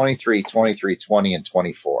was 23, 23, 20, and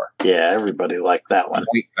 24. Yeah, everybody liked that one.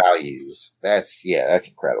 Weak values. That's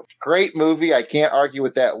incredible. Great movie. I can't argue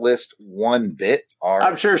with that list one bit.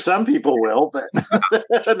 I'm sure some people will, but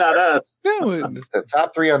not us. The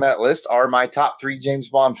top 3 on that list are my top 3 James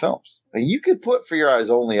Bond films. You could put For Your Eyes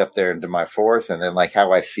Only up there into my 4th, and then like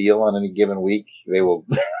how I feel on any given week, they will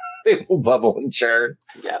they will bubble and churn.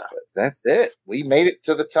 Yeah. But that's it. We made it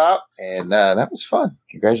to the top, and that was fun.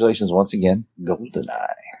 Congratulations once again,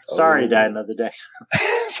 GoldenEye. Sorry, Die Another Day.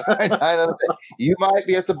 Sorry, Die Another Day. You might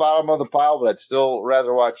be at the bottom of the pile, but I'd still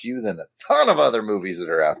rather watch you than a ton of other movies that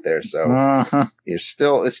are out there. So it's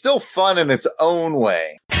still fun in its own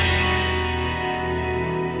way.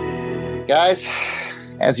 Guys,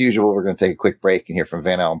 as usual, we're going to take a quick break and hear from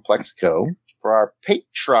Van Allen Plexico. For our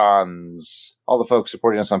patrons, all the folks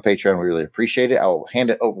supporting us on Patreon, we really appreciate it. I will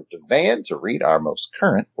hand it over to Van to read our most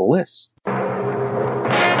current list. White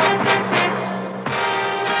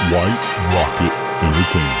Rocket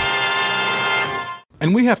Entertainment.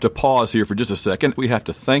 And we have to pause here for just a second. We have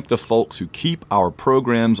to thank the folks who keep our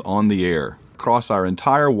programs on the air across our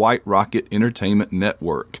entire White Rocket Entertainment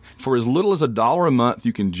network. For as little as $1 a month,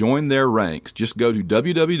 you can join their ranks. Just go to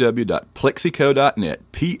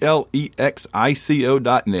www.plexico.net,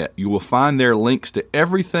 plexico.net. You will find their links to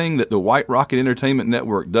everything that the White Rocket Entertainment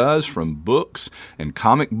Network does, from books and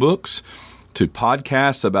comic books to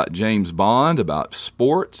podcasts about James Bond, about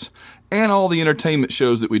sports, and all the entertainment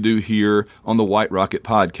shows that we do here on the White Rocket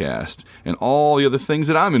Podcast, and all the other things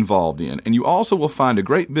that I'm involved in. And you also will find a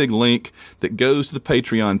great big link that goes to the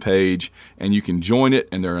Patreon page, and you can join it,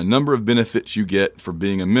 and there are a number of benefits you get for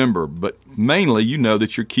being a member. But mainly, you know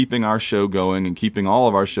that you're keeping our show going and keeping all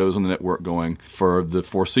of our shows on the network going for the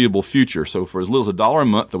foreseeable future. So for as little as $1 a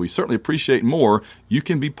month, though we certainly appreciate more, you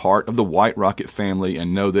can be part of the White Rocket family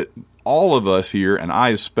and know that all of us here, and I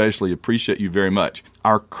especially, appreciate you very much.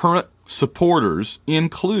 Our current supporters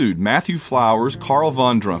include Matthew Flowers, Carl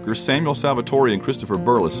Von Drunker, Samuel Salvatore, and Christopher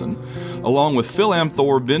Burleson, along with Phil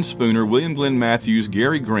Amthor, Ben Spooner, William Glenn Matthews,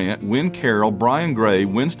 Gary Grant, Wynn Carroll, Brian Gray,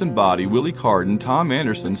 Winston Body, Willie Carden, Tom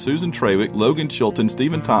Anderson, Susan Trawick, Logan Chilton,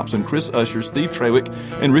 Stephen Thompson, Chris Usher, Steve Trawick,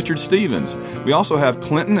 and Richard Stevens. We also have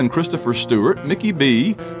Clinton and Christopher Stewart, Mickey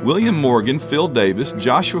B., William Morgan, Phil Davis,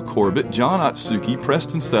 Joshua Corbett, John Otsuki,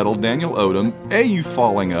 Preston Settle, Daniel Odom, AU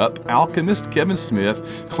Falling Up, Alchemist, Kevin Smith,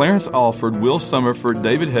 Clarence Alford, Will Summerford,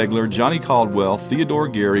 David Hegler, Johnny Caldwell, Theodore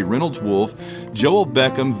Gary, Reynolds Wolfe, Joel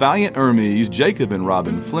Beckham, Valiant Hermes, Jacob and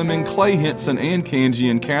Robin Fleming, Clay Henson, Ann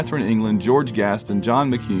Kangian, Catherine England, George Gaston,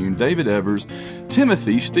 John McCune, David Evers,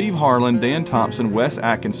 Timothy, Steve Harlan, Dan Thompson, Wes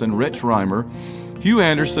Atkinson, Rich Reimer, Hugh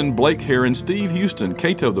Anderson, Blake Heron, Steve Houston,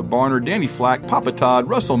 Cato the Barner, Danny Flack, Papa Todd,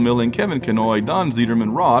 Russell Milling, Kevin Kenoy, Don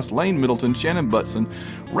Zederman, Ross, Lane Middleton, Shannon Butson,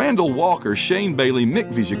 Randall Walker, Shane Bailey,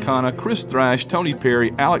 Mick Vijacana, Chris Thrash, Tony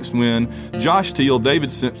Perry, Alex Wynn, Josh Teal,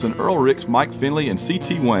 David Simpson, Earl Ricks, Mike Finley, and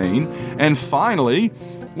C.T. Wayne. And finally,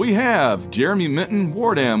 we have Jeremy Minton,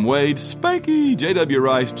 Wardam Wade, Spanky, J.W.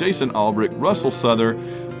 Rice, Jason Albrick, Russell Souther,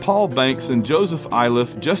 Paul Bankson, Joseph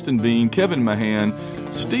Iliff, Justin Bean, Kevin Mahan,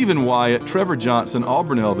 Stephen Wyatt, Trevor Johnson,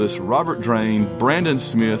 Auburn Elvis, Robert Drain, Brandon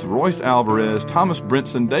Smith, Royce Alvarez, Thomas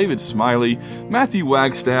Brinson, David Smiley, Matthew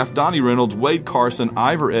Wagstaff, Donnie Reynolds, Wade Carson,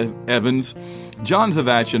 Ivor Evans, John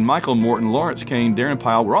Zavachin, Michael Morton, Lawrence Kane, Darren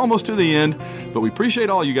Pyle. We're almost to the end, but we appreciate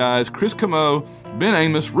all you guys. Chris Camo, Ben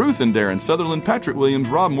Amos, Ruth and Darren Sutherland, Patrick Williams,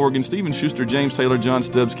 Rob Morgan, Stephen Schuster, James Taylor, John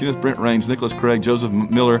Stubbs, Kenneth Brent Raines, Nicholas Craig, Joseph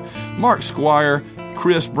Miller, Mark Squire,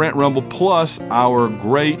 Chris, Brent Rumble, plus our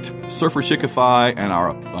great Surfer Chickify and our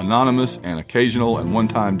anonymous and occasional and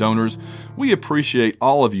one-time donors. We appreciate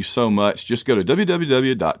all of you so much. Just go to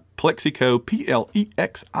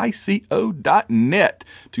www.plexico.net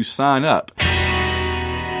to sign up.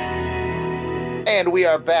 And we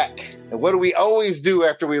are back. And what do we always do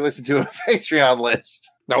after we listen to a Patreon list?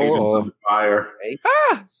 Under fire.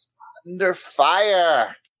 Under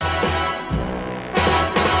fire.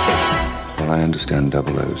 Well, I understand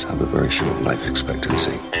double O's have a very short life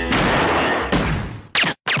expectancy.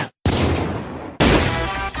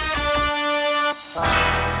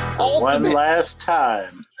 One last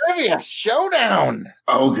time. Trivia Showdown.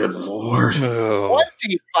 Oh, good Lord.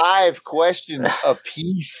 25 questions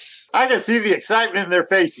apiece. I can see the excitement in their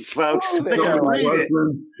faces, folks. Oh, They can read it.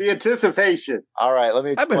 The anticipation. All right, let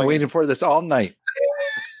me explain. I've been waiting for this all night.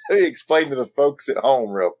 Let me explain to the folks at home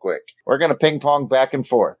real quick. We're going to ping pong back and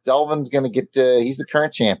forth. Delvin's going to get he's the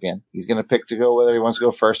current champion. He's going to pick to go whether he wants to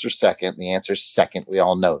go first or second. The answer is second. We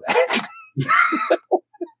all know that.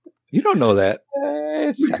 You don't know that.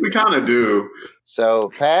 We kind of do.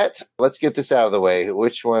 So, Pat, let's get this out of the way.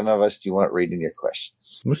 Which one of us do you want reading your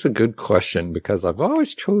questions? That's a good question because I've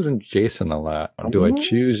always chosen Jason a lot. Do I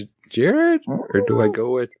choose Jared or do I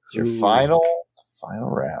go with your final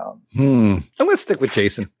round? I'm going to stick with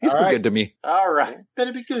Jason. He's been good to me. All right.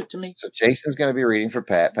 Better be good to me. So Jason's going to be reading for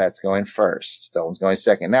Pat. Pat's going first. Delvin's going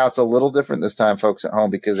second. Now, it's a little different this time, folks at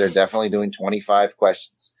home, because they're definitely doing 25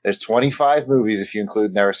 questions. There's 25 movies if you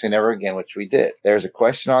include Never Say Never Again, which we did. There's a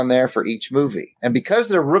question on there for each movie. And because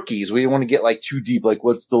they're rookies, we don't want to get like too deep, like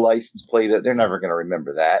what's the license plate? They're never going to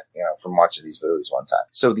remember that, from watching these movies one time.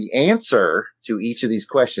 So the answer to each of these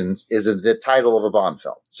questions is the title of a Bond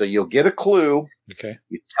film. So you'll get a clue. Okay.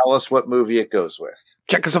 You tell us what movie it goes with.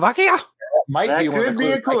 Czechoslovakia? That could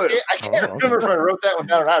be a clue. I can't remember if I wrote that one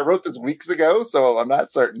down or not. I wrote this weeks ago, so I'm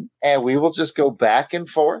not certain. And we will just go back and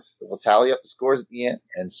forth. We'll tally up the scores at the end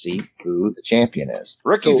and see who the champion is.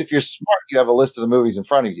 Rookies, if you're smart, you have a list of the movies in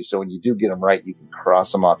front of you. So when you do get them right, you can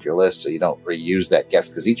cross them off your list so you don't reuse that guess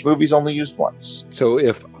because each movie's only used once. So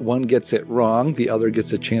if one gets it wrong, the other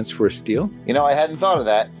gets a chance for a steal? I hadn't thought of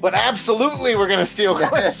that. But absolutely, we're going to steal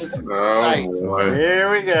questions. Boy.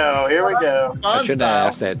 Here we go. I shouldn't have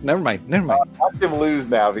asked that. Never mind. Watch him lose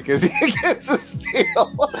now because he gets a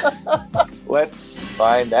steal. Let's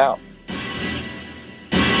find out.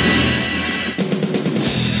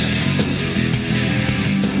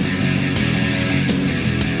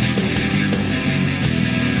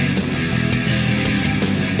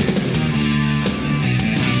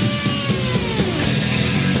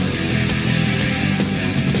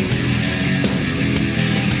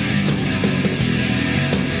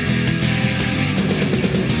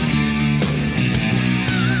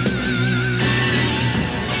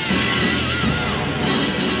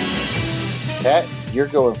 Pat, you're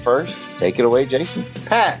going first. Take it away, Jason.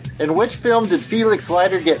 Pat, in which film did Felix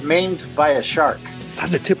Leiter get maimed by a shark? It's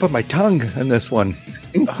on the tip of my tongue in this one.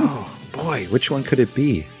 Oh, boy. Which one could it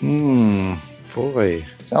be? Boy.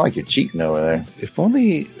 Sound like you're cheating over there. If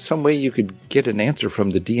only some way you could get an answer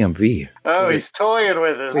from the DMV. Oh, he's toying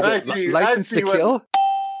with us. License to Kill?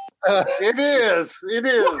 It is.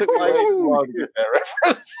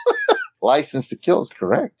 License to Kill is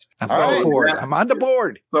correct. I'm on the board. I'm on the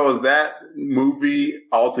board. So is that movie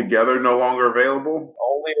altogether no longer available?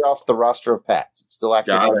 Only off the roster of Pats. It's still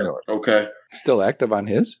active on yours. Okay. Still active on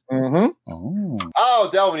his? Mm-hmm. Oh,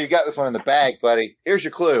 Delvin, you got this one in the bag, buddy. Here's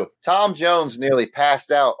your clue. Tom Jones nearly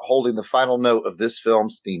passed out holding the final note of this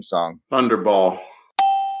film's theme song. Thunderball.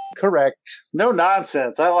 Correct. No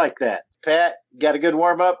nonsense. I like that. Pat, got a good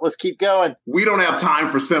warm up? Let's keep going. We don't have time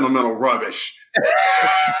for sentimental rubbish.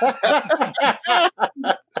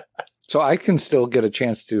 So I can still get a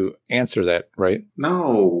chance to answer that, right?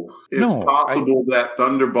 No. It's possible that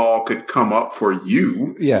Thunderball could come up for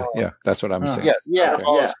you. Yeah, that's what I'm saying. Yes. Yeah, Okay.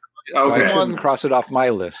 yeah. So Okay. I shouldn't cross it off my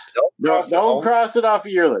list. Don't cross it off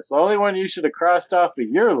of your list. The only one you should have crossed off of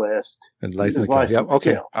your list And is License to License Kill. to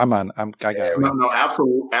Okay, Kill. I'm on. I got it. No,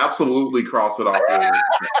 absolutely cross it off.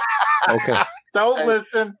 Okay. Don't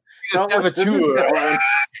listen. Don't have a listen to tour. Dylan.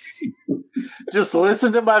 Just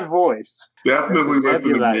listen to my voice, Definitely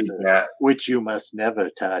listen to me, Nebulizer, Pat. which you must never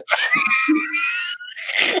touch.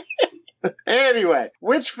 Anyway,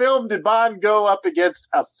 which film did Bond go up against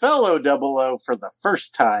a fellow 00 for the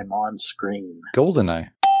first time on screen? GoldenEye.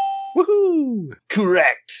 Woohoo!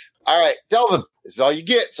 Correct. All right, Delvin, this is all you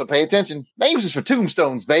get, so pay attention. Names is for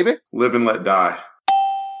tombstones, baby. Live and let die.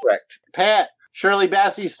 Correct. Pat, Shirley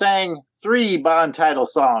Bassey sang 3 Bond title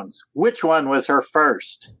songs. Which one was her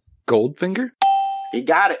first? Goldfinger? He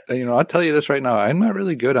got it. I'll tell you this right now. I'm not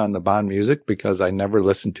really good on the Bond music because I never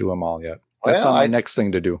listened to them all yet. That's Well, on my next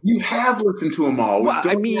thing to do. You have listened to them all. Well,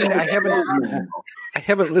 I mean, I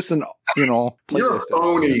haven't listened, You're a playlist.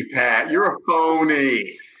 phony, Pat. You're a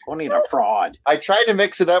phony. Only a fraud. I tried to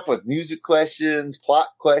mix it up with music questions, plot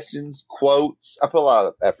questions, quotes. I put a lot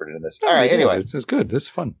of effort into this. All right, anyway. It's good. This is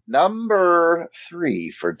fun. Number 3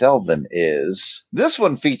 for Delvin is, this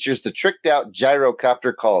one features the tricked out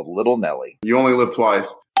gyrocopter called Little Nelly. You only live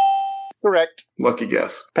twice. Correct. Lucky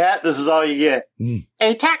guess. Pat, this is all you get.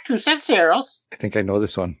 A talk to sinceros. I think I know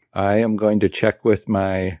this one. I am going to check with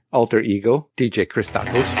my alter ego, DJ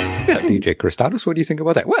Christados. Yeah, DJ Christados, what do you think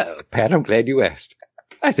about that? Well, Pat, I'm glad you asked.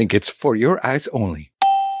 I think it's For Your Eyes Only.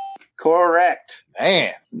 Correct.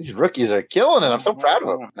 Man, these rookies are killing it. I'm so proud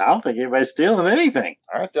of them. I don't think anybody's stealing anything.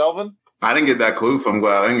 All right, Delvin. I didn't get that clue, so I'm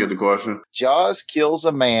glad I didn't get the question. Jaws kills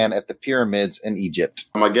a man at the pyramids in Egypt.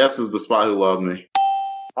 My guess is The Spy Who Loved Me.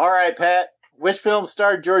 All right, Pat. Which film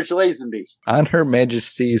starred George Lazenby? On Her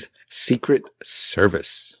Majesty's Secret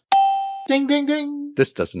Service. Ding, ding, ding.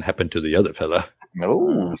 This doesn't happen to the other fella.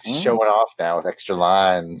 Oh, showing off now with extra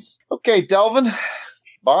lines. Okay, Delvin.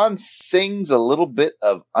 Bond sings a little bit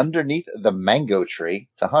of Underneath the Mango Tree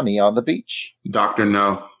to Honey on the Beach. Dr.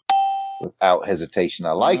 No. Without hesitation.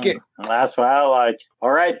 I like it. That's what I like.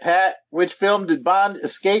 All right, Pat. Which film did Bond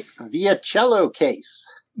escape via cello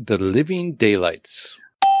case? The Living Daylights.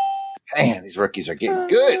 Man, these rookies are getting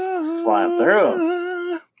good. Flying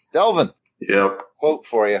through. Delvin, Yep. quote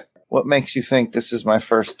for you. What makes you think this is my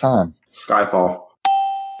first time? Skyfall.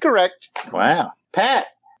 Correct. Wow. Pat,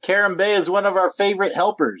 Karen Bay is one of our favorite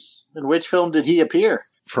helpers. In which film did he appear?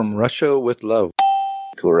 From Russia with Love.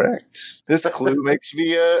 Correct. This clue makes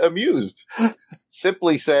me amused.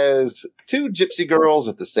 Simply says 2 gypsy girls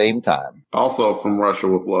at the same time. Also from Russia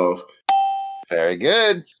with Love. Very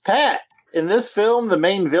good. Pat, in this film, the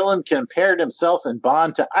main villain compared himself and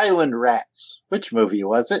Bond to island rats. Which movie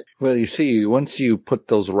was it? Well, you see, once you put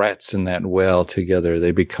those rats in that well together,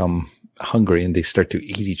 they become hungry and they start to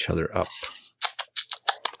eat each other up.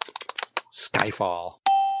 Skyfall.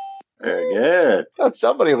 Very good. Thought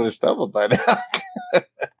somebody would have stumbled by now.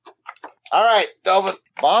 All right, Delvin.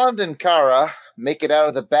 Bond and Kara make it out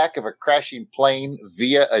of the back of a crashing plane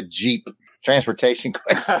via a Jeep. Transportation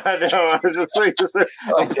question. I know. I was just like,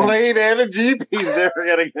 a plane and a Jeep. He's never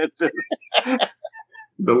going to get this.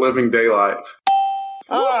 The Living Daylights.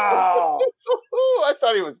 Oh, I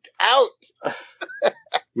thought he was out.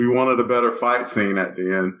 We wanted a better fight scene at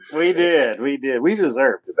the end. we did. We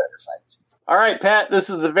deserved a better fight scene. All right, Pat, this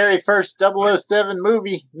is the very first 007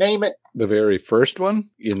 movie. Name it. The very first one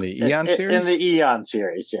in the Eon series? In the Eon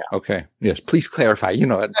series, yeah. Okay. Yes, please clarify. You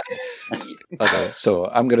know it. Okay, so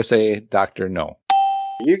I'm going to say Dr. No.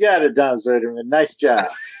 You got it, Don Zoderman. Nice job.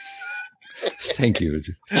 Thank you,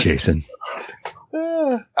 Jason.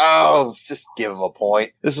 Oh, just give him a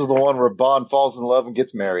point. This is the one where Bond falls in love and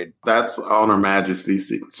gets married. That's On Her Majesty's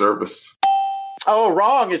Secret Service. Oh,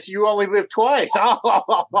 wrong. It's You Only Live Twice. I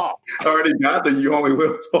already got the You Only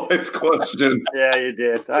Live Twice question. Yeah, you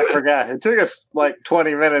did. I forgot. It took us like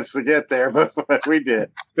 20 minutes to get there, but we did.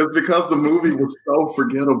 It's because the movie was so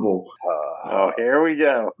forgettable. Oh, here we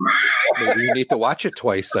go. Maybe you need to watch it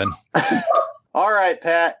twice then. All right,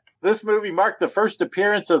 Pat. This movie marked the first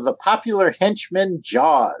appearance of the popular henchman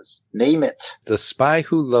Jaws. Name it. The Spy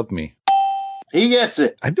Who Loved Me. He gets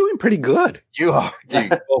it. I'm doing pretty good. You are, dude.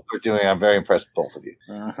 Both are doing. I'm very impressed with both of you.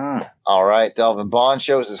 Uh-huh. All right, Delvin. Bond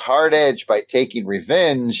shows his hard edge by taking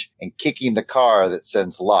revenge and kicking the car that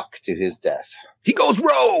sends Luck to his death. He goes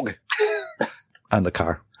rogue on the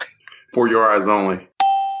car. For Your Eyes Only.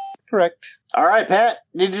 Correct. All right, Pat.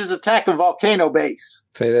 Ninjas attack a volcano base.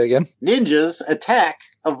 Say that again. Ninjas attack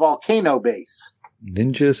a volcano base.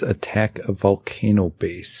 Ninjas attack a volcano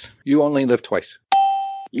base. You only live twice.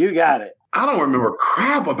 You got it. I don't remember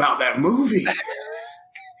crap about that movie.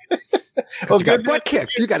 You got butt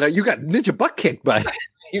kicked. You got ninja butt kicked, but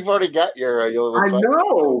You've already got your. I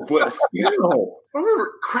know, but still, I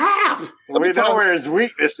remember crap. We know where his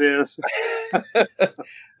weakness is.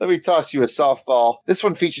 Let me toss you a softball. This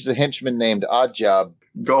one features a henchman named Oddjob.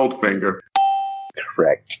 Goldfinger.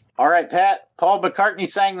 Correct. All right, Pat. Paul McCartney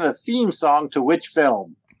sang the theme song to which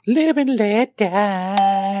film? live and let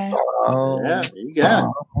die. Oh, Yeah, you got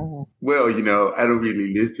it. Well, I don't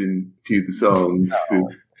really listen to the songs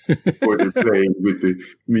or they play with the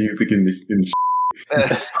music and the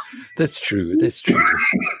That's true. That's true.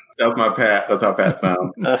 That's my Pat. That's how Pat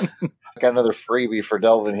sounds. Got another freebie for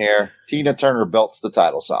Delvin here. Tina Turner belts the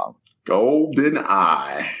title song. Golden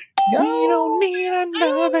Eye. We don't need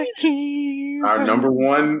another hero. Our number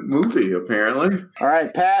one movie, apparently. All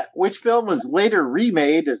right, Pat. Which film was later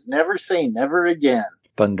remade as Never Say Never Again?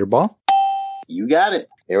 Thunderball. You got it.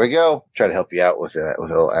 Here we go. Try to help you out with a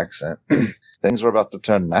little accent. Things were about to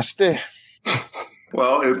turn nasty.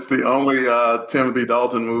 Well, it's the only Timothy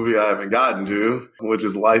Dalton movie I haven't gotten to, which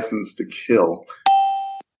is License to Kill.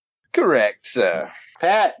 Correct, sir.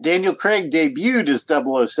 Pat, Daniel Craig debuted as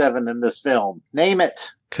 007 in this film. Name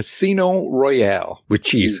it. Casino Royale with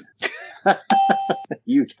cheese.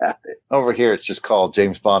 You got it. Over here, it's just called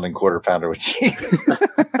James Bond and Quarter Pounder with cheese.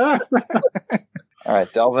 All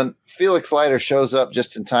right, Delvin. Felix Leiter shows up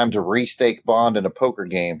just in time to restake Bond in a poker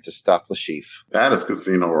game to stop the chief. That is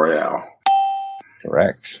Casino Royale.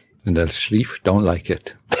 Correct. And the Schlief don't like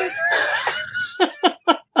it.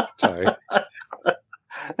 Sorry.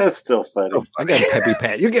 That's still funny. I got Peppy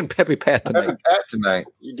Pat. You're getting Peppy Pat tonight. Peppy Pat tonight.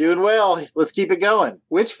 You're doing well. Let's keep it going.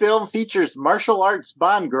 Which film features martial arts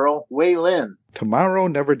Bond girl Wei Lin? Tomorrow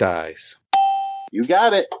Never Dies. You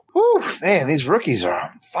got it. Whew, man, these rookies are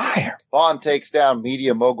on fire. Bond takes down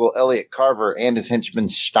media mogul Elliot Carver and his henchman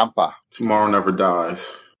Stampa. Tomorrow Never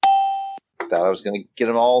Dies. Thought I was going to get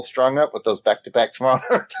them all strung up with those back-to-back Tomorrow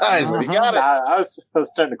Never Dies, but you got it. I was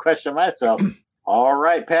starting to question myself. All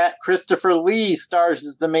right, Pat. Christopher Lee stars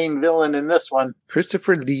as the main villain in this one.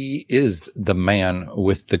 Christopher Lee is the man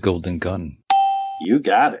with the golden gun. You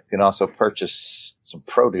got it. You can also purchase some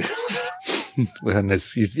produce. on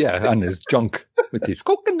his junk with his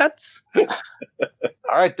coconuts.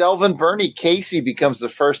 All right, Delvin. Bernie Casey becomes the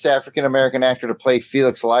first African-American actor to play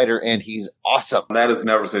Felix Leiter, and he's awesome. That is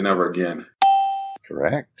Never Say Never Again.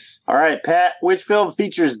 Correct. All right, Pat. Which film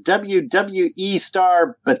features WWE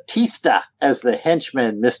star Batista as the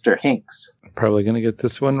henchman, Mr. Hinks? Probably going to get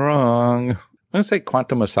this one wrong. I'm going to say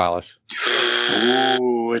Quantum of Solace.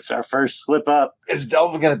 Ooh, it's our first slip up. Is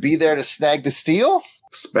Delvin going to be there to snag the steal?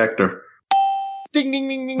 Spectre. Ding, ding,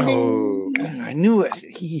 ding, ding, ding. Oh, I knew it.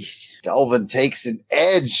 Yeesh. Delvin takes an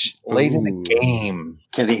edge late in the game.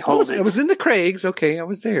 Can he hold it? I was in the Craigs. Okay, I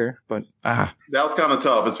was there. But, That was kind of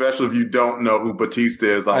tough, especially if you don't know who Batista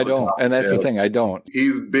is. I don't. And that's the thing. I don't.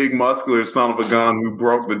 He's big, muscular son of a gun who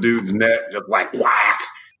broke the dude's neck just like whack.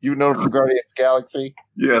 You know him from Guardians Galaxy?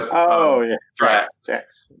 Yes. Oh, yeah. Drax.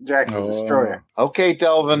 Drax the Destroyer. Okay,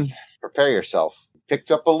 Delvin. Prepare yourself.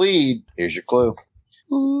 Picked up a lead. Here's your clue.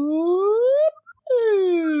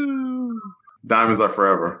 Diamonds Are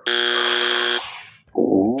Forever.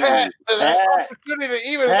 Ooh. Pat, Pat, opportunity to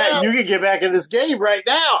even Pat, out. you can get back in this game right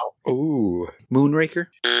now. Ooh. Moonraker?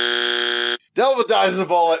 Delvin dodges a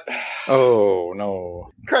bullet. Oh, no.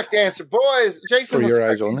 Correct answer, boys. Jason For looks your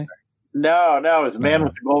eyes correct. only? No, it's a man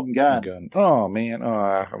with the golden gun. Oh, man.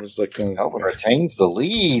 I was like... Delvin retains the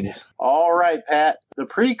lead. All right, Pat. The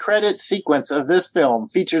pre-credit sequence of this film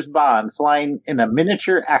features Bond flying in a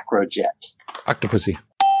miniature acrojet. Octopussy.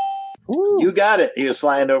 Ooh. You got it. He was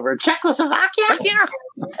flying over Czechoslovakia.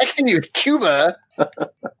 Actually, with Cuba.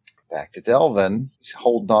 Back to Delvin. He's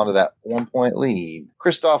holding on to that 1-point lead.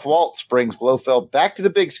 Christoph Waltz brings Blofeld back to the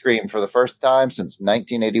big screen for the first time since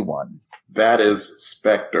 1981. That is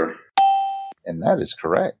Spectre. And that is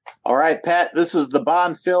correct. All right, Pat. This is the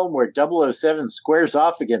Bond film where 007 squares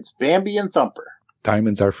off against Bambi and Thumper.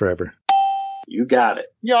 Diamonds Are Forever. You got it.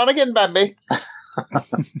 Yawn again, Bambi.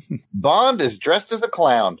 Bond is dressed as a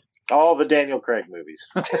clown. All the Daniel Craig movies.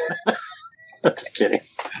 Just kidding.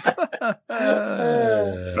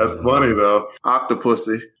 That's funny, though.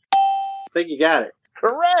 Octopussy. I think you got it.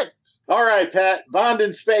 Correct. All right, Pat. Bond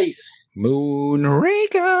in space.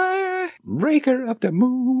 Moonraker. Raker up the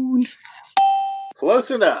moon.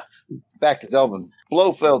 Close enough. Back to Delvin.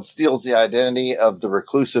 Blofeld steals the identity of the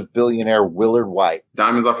reclusive billionaire Willard White.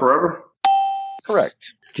 Diamonds Are Forever.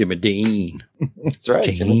 Correct. Jimmy Dean. That's right.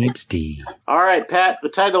 James Dean. All right, Pat, the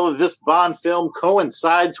title of this Bond film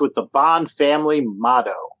coincides with the Bond family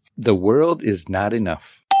motto. The world is not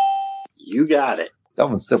enough. You got it.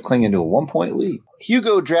 Delvin's still clinging to a 1-point lead.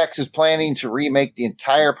 Hugo Drax is planning to remake the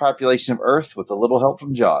entire population of Earth with a little help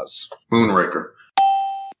from Jaws. Moonraker.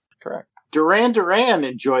 Correct. Duran Duran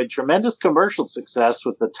enjoyed tremendous commercial success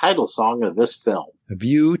with the title song of this film. A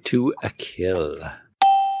View to a Kill.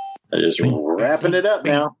 They're just wrapping it up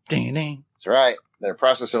now. That's right. Their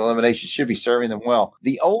process of elimination should be serving them well.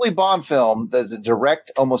 The only Bond film that is a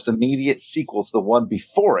direct, almost immediate sequel to the one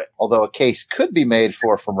before it, although a case could be made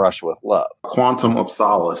for From Russia with Love. Quantum of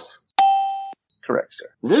Solace. Correct, sir.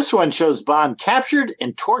 This one shows Bond captured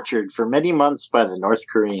and tortured for many months by the North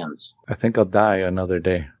Koreans. I think I'll die another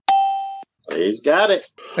day. He's got it.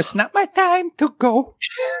 It's not my time to go.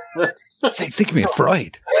 Sigmund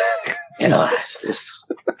Freud. Analyze this.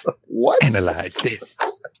 What? Analyze this.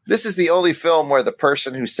 This is the only film where the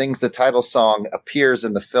person who sings the title song appears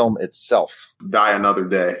in the film itself. Die Another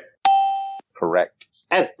Day. Correct.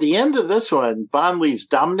 At the end of this one, Bond leaves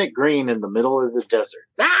Dominic Green in the middle of the desert.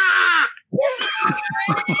 Ah!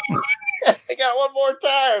 I got one more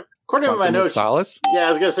time. According to my Quantum of notes, Solace? yeah, I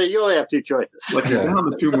was going to say, you only have two choices. Look, you're down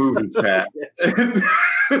to 2 movies, Pat.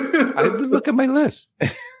 I have to look at my list.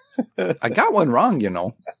 I got one wrong, you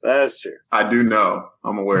know. That's true. I do know.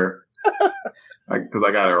 I'm aware. Because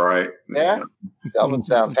I got it right. Yeah? Delvin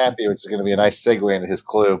sounds happy, which is going to be a nice segue into his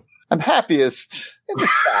clue. I'm happiest in the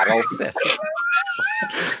saddle.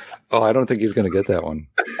 Oh, I don't think he's going to get that one.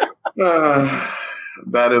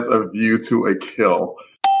 That is A View to a Kill.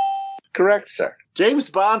 Correct, sir. James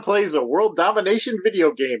Bond plays a world domination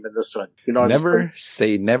video game in this one. You know, Never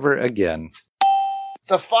say never again.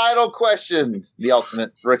 The final question, the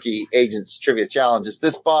ultimate rookie agent's trivia challenge, is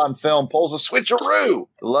this Bond film pulls a switcheroo.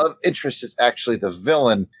 The love interest is actually the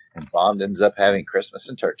villain, and Bond ends up having Christmas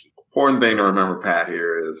and turkey. Important thing to remember, Pat,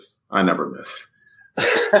 here is I never miss.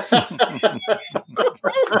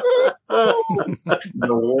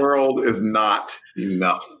 The world is not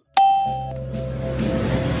enough.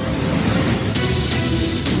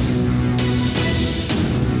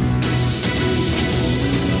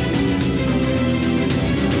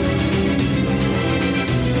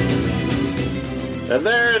 And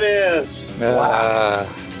there it is. Wow.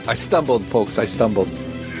 I stumbled, folks. I stumbled.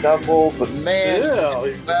 But man,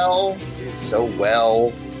 did so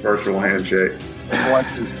well. Virtual handshake.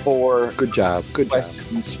 24 Good job. Good job.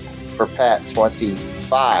 questions for Pat,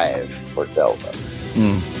 25 for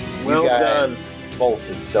Delvin. Well done. Both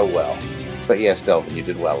did so well. But yes, Delvin, you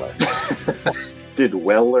did weller. Did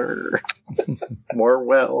weller. More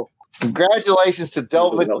well. Congratulations to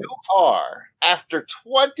Delvin. You are, after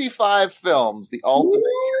 25 films, the Ultimate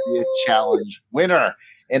Trivia Challenge winner.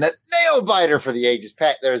 And a nail-biter for the ages.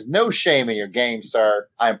 Pat, there is no shame in your game, sir.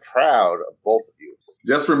 I'm proud of both of you.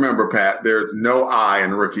 Just remember, Pat, there's no I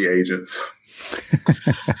in rookie agents.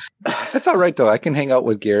 That's all right, though. I can hang out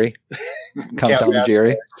with Gary. Come down,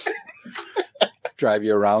 Jerry. Drive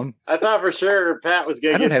you around. I thought for sure Pat was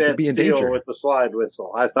going to get that steal with the slide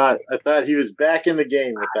whistle. I thought he was back in the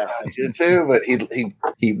game with that one. I did too, but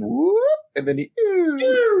he whoop, and then he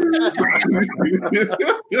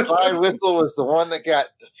slide whistle was the one that got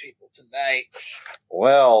the people tonight.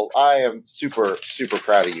 Well, I am super, super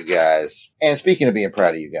proud of you guys. And speaking of being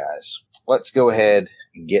proud of you guys, let's go ahead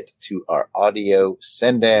and get to our audio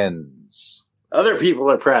send-ins. Other people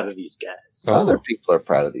are proud of these guys. Other people are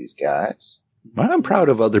proud of these guys. I'm proud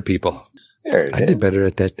of other people. There it I is. did better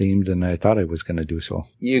at that theme than I thought I was going to do so.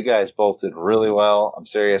 You guys both did really well. I'm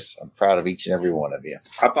serious. I'm proud of each and every one of you.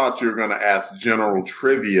 I thought you were going to ask general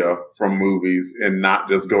trivia from movies and not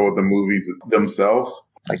just go with the movies themselves.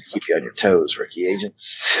 I like to keep you on your toes, rookie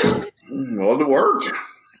agents. Well, it worked.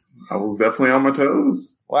 I was definitely on my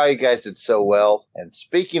toes. Wow, you guys did so well. And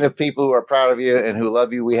speaking of people who are proud of you and who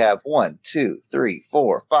love you, we have 1, 2, 3,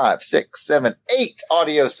 4, 5, 6, 7, 8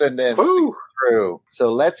 audio send-ins to go through.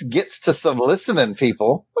 So let's get to some listening,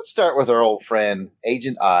 people. Let's start with our old friend,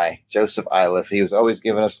 Agent I, Joseph Iliff. He was always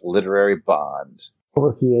giving us literary bond.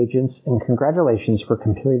 Rookie agents, and congratulations for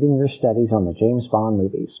completing your studies on the James Bond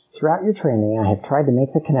movies. Throughout your training, I have tried to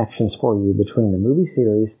make the connections for you between the movie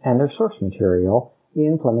series and their source material,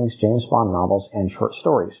 Ian Fleming's James Bond novels and short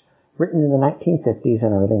stories, written in the 1950s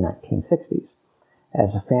and early 1960s.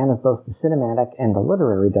 As a fan of both the cinematic and the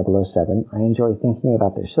literary 007, I enjoy thinking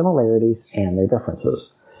about their similarities and their differences.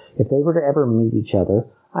 If they were to ever meet each other,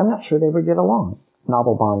 I'm not sure they would get along.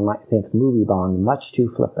 Novel Bond might think movie Bond much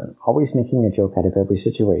too flippant, always making a joke out of every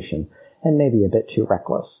situation, and maybe a bit too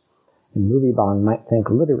reckless. and movie Bond might think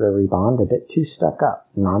literary Bond a bit too stuck up,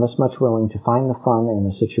 not as much willing to find the fun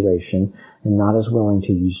in a situation, and not as willing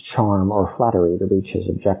to use charm or flattery to reach his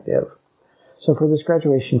objective. So for this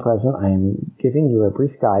graduation present, I am giving you a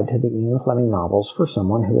brief guide to the Ian Fleming novels for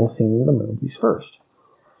someone who has seen the movies first.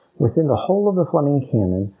 Within the whole of the Fleming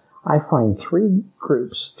canon, I find three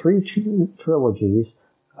trilogies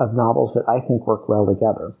of novels that I think work well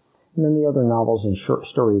together. And then the other novels and short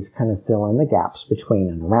stories kind of fill in the gaps between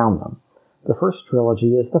and around them. The first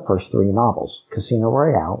trilogy is the first three novels, Casino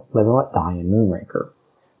Royale, Live and Let Die, and Moonraker.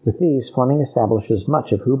 With these, Fleming establishes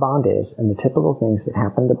much of who Bond is and the typical things that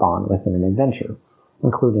happen to Bond within an adventure,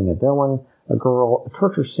 including a villain, a girl, a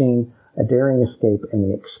torture scene, a daring escape, and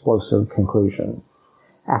the explosive conclusion.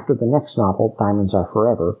 After the next novel, Diamonds Are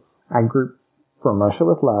Forever, I group From Russia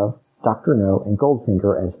with Love, Dr. No, and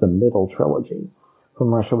Goldfinger as the middle trilogy.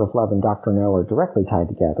 From Russia with Love and Dr. No are directly tied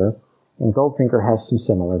together, and Goldfinger has some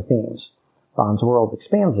similar themes. Bond's world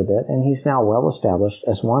expands a bit, and he's now well established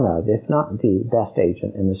as one of, if not the, best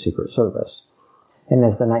agent in the Secret Service. And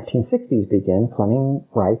as the 1960s begin, Fleming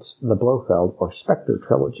writes the Blofeld or Spectre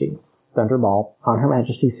trilogy, Thunderball, On Her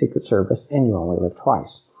Majesty's Secret Service, and You Only Live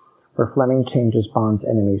Twice, where Fleming changes Bond's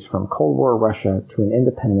enemies from Cold War Russia to an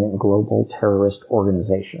independent global terrorist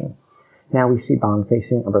organization. Now we see Bond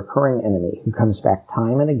facing a recurring enemy who comes back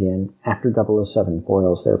time and again after 007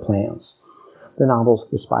 foils their plans. The novels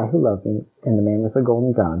The Spy Who Loved Me and The Man with the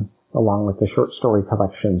Golden Gun, along with the short story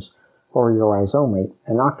collections For Your Eyes Only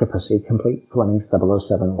and Octopussy, complete Fleming's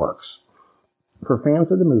 007 works. For fans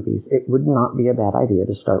of the movies, it would not be a bad idea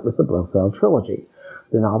to start with the Blofeld trilogy.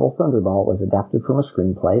 The novel Thunderball was adapted from a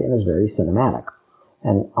screenplay and is very cinematic.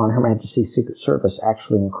 And On Her Majesty's Secret Service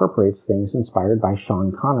actually incorporates things inspired by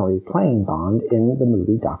Sean Connery playing Bond in the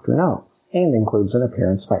movie Dr. No, and includes an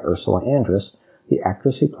appearance by Ursula Andress, the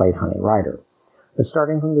actress who played Honey Rider. But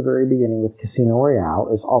starting from the very beginning with Casino Royale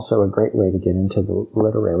is also a great way to get into the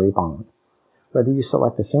literary Bond. Whether you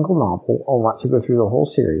select a single novel or want to go through the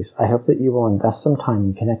whole series, I hope that you will invest some time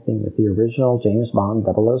in connecting with the original James Bond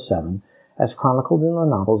 007 as chronicled in the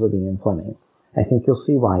novels of Ian Fleming. I think you'll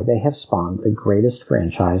see why they have spawned the greatest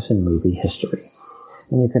franchise in movie history.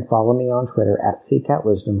 And you can follow me on Twitter at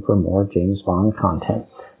SeekOutWisdom for more James Bond content.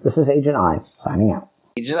 This is Agent I, signing out.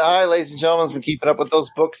 Agent I, ladies and gentlemen, has been keeping up with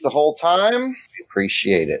those books the whole time. We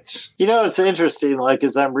appreciate it. You know, it's interesting, like,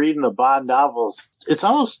 as I'm reading the Bond novels, it's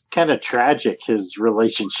almost kind of tragic, his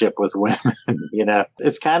relationship with women, you know?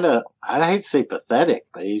 It's kind of, I hate to say pathetic,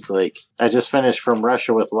 but he's like, I just finished From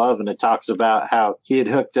Russia with Love, and it talks about how he had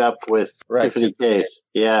hooked up with Tiffany Case.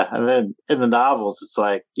 Yeah, and then in the novels, it's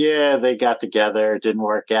like, yeah, they got together, it didn't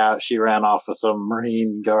work out. She ran off with some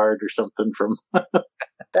Marine guard or something from...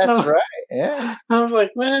 That's right, yeah. I was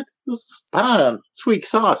like, man, it's Bond. It's weak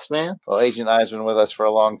sauce, man. Well, Agent I has been with us for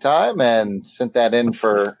a long time and sent that in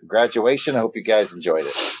for graduation. I hope you guys enjoyed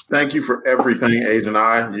it. Thank you for everything, Agent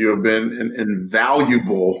I. You have been an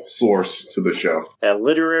invaluable source to the show. A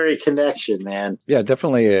literary connection, man. Yeah,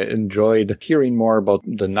 definitely enjoyed hearing more about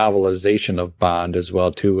the novelization of Bond as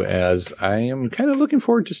well, too, as I am kind of looking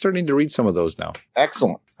forward to starting to read some of those now.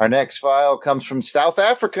 Excellent. Our next file comes from South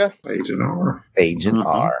Africa. Agent R. Agent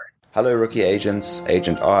R. Hello, rookie agents.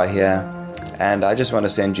 Agent R here. And I just want to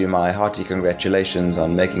send you my hearty congratulations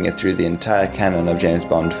on making it through the entire canon of James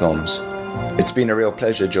Bond films. It's been a real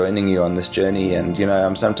pleasure joining you on this journey, and, you know,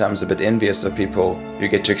 I'm sometimes a bit envious of people who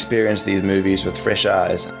get to experience these movies with fresh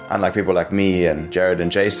eyes, unlike people like me and Jared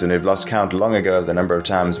and Jason who've lost count long ago of the number of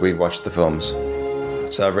times we've watched the films.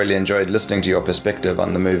 So I've really enjoyed listening to your perspective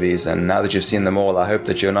on the movies, and now that you've seen them all, I hope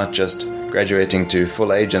that you're not just graduating to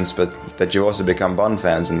full agents, but that you also become Bond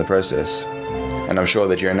fans in the process. And I'm sure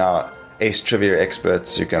that you're now ace trivia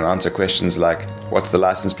experts who can answer questions like, what's the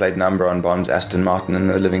license plate number on Bond's Aston Martin in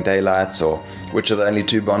The Living Daylights, or which are the only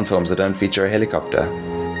 2 Bond films that don't feature a helicopter?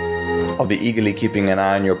 I'll be eagerly keeping an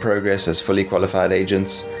eye on your progress as fully qualified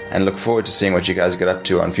agents, and look forward to seeing what you guys get up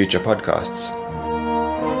to on future podcasts.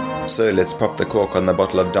 So let's pop the cork on the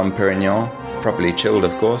bottle of Dom Perignon, properly chilled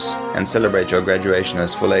of course, and celebrate your graduation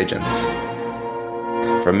as full agents.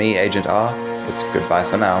 From me, Agent R, it's goodbye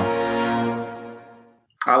for now.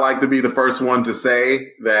 I like to be the first one to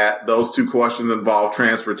say that those 2 questions involve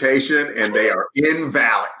transportation and they are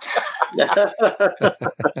invalid.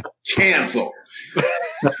 Cancel.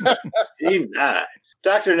 Denied.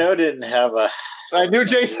 Dr. No didn't have a I knew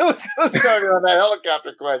Jason was going to start on that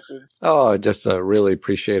helicopter question. Oh, just really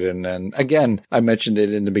appreciate it. And again, I mentioned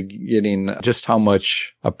it in the beginning, just how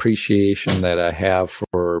much appreciation that I have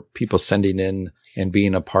for people sending in and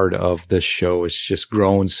being a part of this show. It's just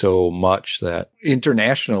grown so much that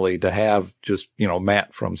internationally to have just,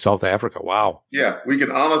 Matt from South Africa. Wow. Yeah, we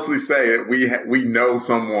can honestly say it. We know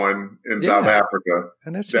someone in South Africa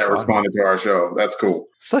and that's that responded to our show. That's cool.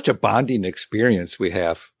 Such a bonding experience we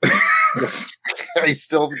have. He's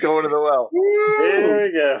still going to the well. There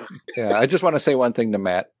we go. Yeah, I just want to say one thing to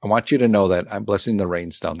Matt. I want you to know that I'm blessing the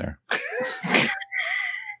rains down there.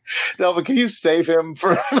 Delvin, can you save him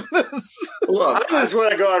for this? Look, I just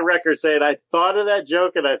want to go on record saying I thought of that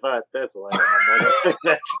joke and I thought, that's lame. I'm going to say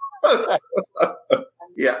that joke.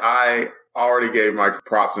 Yeah, I already gave my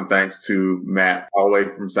props and thanks to Matt all the way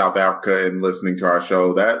from South Africa and listening to our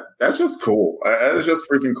show. That's just cool. That is just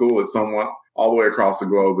freaking cool that someone all the way across the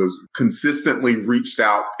globe has consistently reached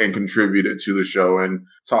out and contributed to the show and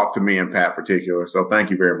talked to me and Pat in particular. So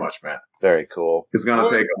thank you very much, Matt. Very cool. It's going to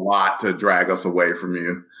take a lot to drag us away from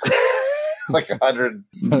you. Like 100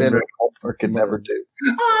 men or more can never do.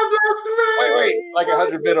 Wait. Like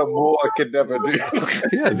 100 men or more can never do.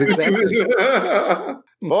 Yes, exactly.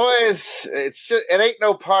 Boys, it ain't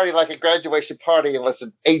no party like a graduation party unless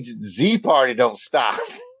an Agent Z party don't stop.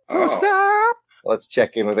 Oh. Stop. Let's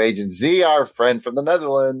check in with Agent Z, our friend from the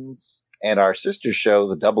Netherlands, and our sister show,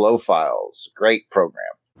 the 00 Files. Great program.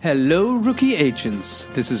 Hello, rookie agents.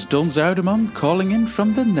 This is Don Zuiderman calling in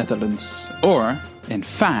from the Netherlands. Or, in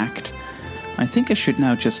fact, I think I should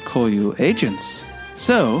now just call you agents.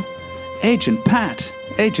 So, Agent Pat,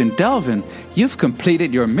 Agent Delvin, you've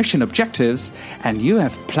completed your mission objectives and you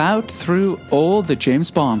have plowed through all the James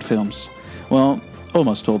Bond films. Well,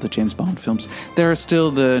 almost all the James Bond films. There are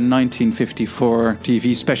still the 1954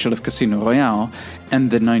 TV special of Casino Royale and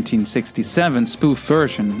the 1967 spoof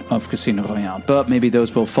version of Casino Royale, but maybe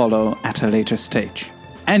those will follow at a later stage.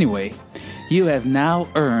 Anyway, you have now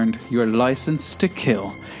earned your license to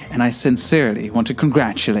kill, and I sincerely want to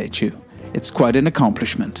congratulate you. It's quite an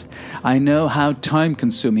accomplishment. I know how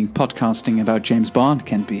time-consuming podcasting about James Bond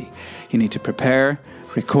can be. You need to prepare,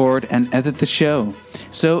 record, and edit the show.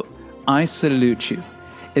 So, I salute you.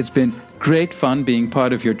 It's been great fun being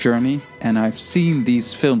part of your journey, and I've seen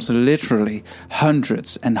these films literally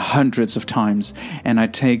hundreds and hundreds of times, and I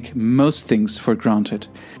take most things for granted.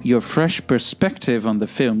 Your fresh perspective on the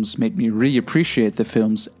films made me reappreciate the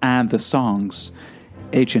films and the songs.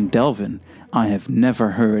 Agent Delvin, I have never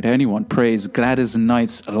heard anyone praise Gladys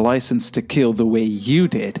Knight's License to Kill the way you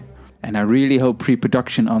did, and I really hope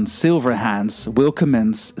pre-production on Silverhands will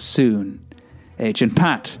commence soon. Agent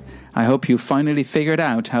Pat, I hope you finally figured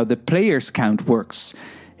out how the players count works.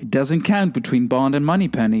 It doesn't count between Bond and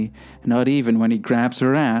Moneypenny, not even when he grabs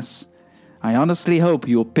her ass. I honestly hope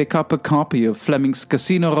you'll pick up a copy of Fleming's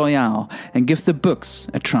Casino Royale and give the books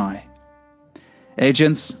a try.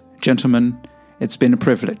 Agents, gentlemen, it's been a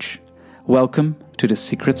privilege. Welcome to the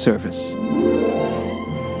Secret Service.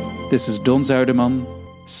 This is Don Zuiderman,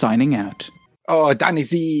 signing out. Oh, Donnie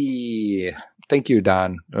Z! Thank you,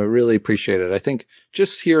 Don. I really appreciate it. I think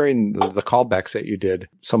just hearing the callbacks that you did,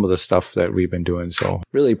 some of the stuff that we've been doing, so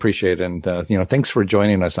really appreciate it. And, thanks for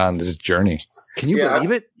joining us on this journey. Can you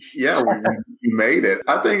believe it? Yeah, we made it.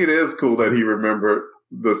 I think it is cool that he remembered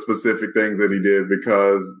the specific things that he did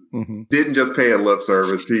because didn't just pay a lip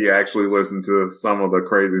service. He actually listened to some of the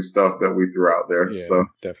crazy stuff that we threw out there. Yeah, so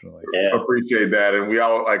definitely. Appreciate that. And we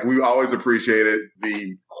always appreciated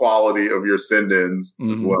the quality of your send-ins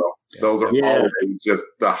as well. Yeah. Those are always just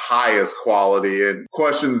the highest quality and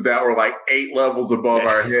questions that were like 8 levels above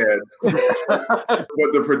our head. But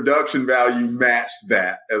the production value matched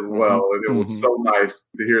that as well. And it was so nice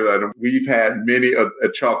to hear that. And we've had many a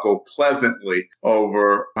chuckle pleasantly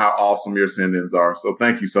over how awesome your send-ins are. So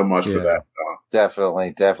thank you so much for that.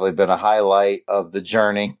 Definitely been a highlight of the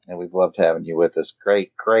journey. And we've loved having you with us.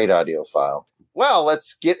 Great audio file. Well,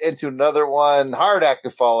 let's get into another one. Hard act to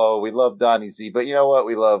follow. We love Donnie Z, but you know what?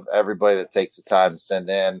 We love everybody that takes the time to send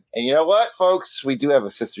in. And you know what, folks? We do have a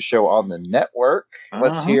sister show on the network.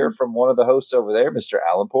 Let's hear from one of the hosts over there, Mr.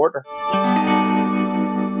 Alan Porter.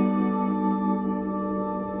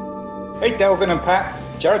 Hey, Delvin and Pat.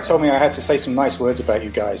 Jared told me I had to say some nice words about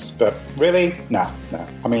you guys, but really? No.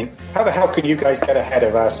 I mean, how the hell can you guys get ahead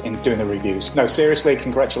of us in doing the reviews? No, seriously,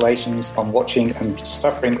 congratulations on watching and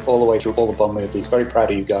suffering all the way through all the Bond movies. Very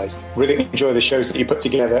proud of you guys. Really enjoy the shows that you put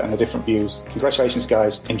together and the different views. Congratulations,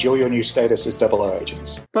 guys. Enjoy your new status as 00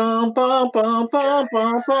 agents. Got my blood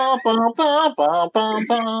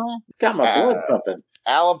pumping.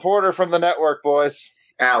 Alan Porter from the network, boys.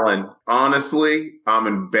 Alan, honestly, I'm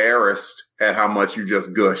embarrassed at how much you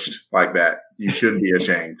just gushed like that. You shouldn't be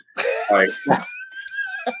ashamed. Like,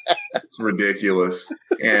 it's ridiculous.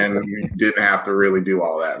 And you didn't have to really do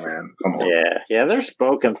all that, man. Come on. Yeah, they're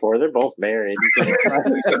spoken for. They're both married.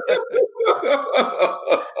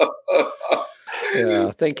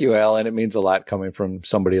 Yeah, thank you, Alan. It means a lot coming from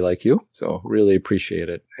somebody like you. So really appreciate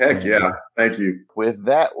it. Heck yeah. Thank you. With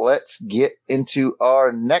that, let's get into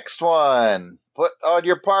our next one. Put on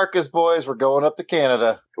your parkas, boys. We're going up to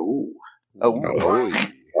Canada. Ooh. Oh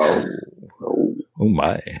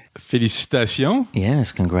my. Félicitations.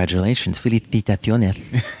 Yes, congratulations.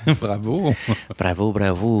 Felicitaciones. Bravo.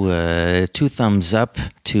 Bravo. 2 thumbs up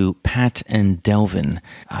to Pat and Delvin.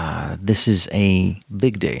 This is a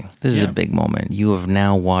big day. This is a big moment. You have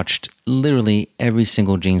now watched literally every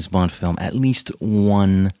single James Bond film at least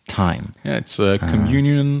one time. Yeah, it's a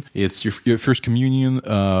communion. It's your first communion,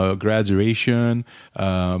 graduation,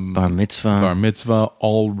 bar mitzvah,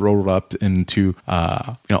 all rolled up into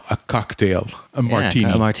a cocktail, a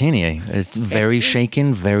martini. A martini. It's very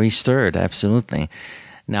shaken, very stirred. Absolutely.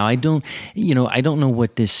 Now, I don't know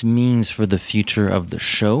what this means for the future of the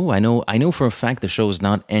show. I know for a fact the show is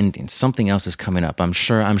not ending. Something else is coming up. I'm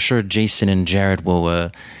sure Jason and Jared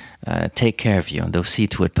will take care of you, and they'll see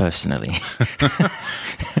to it personally.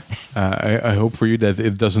 I hope for you that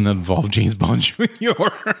it doesn't involve James Bond Jr.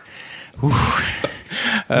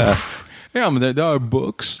 Yeah, I mean, there are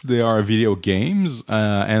books, there are video games,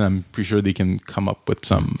 and I'm pretty sure they can come up with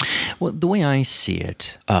some. Well, the way I see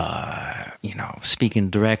it, speaking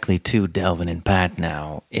directly to Delvin and Pat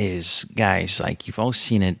now, is, guys, like, you've all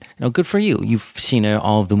seen it. Good for you. You've seen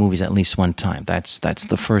all of the movies at least one time. That's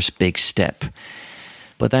the first big step.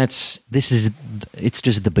 But it's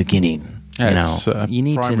just the beginning. You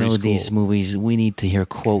need to know these movies. We need to hear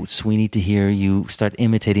quotes. We need to hear you start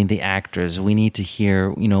imitating the actors. We need to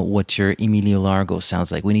hear, what your Emilio Largo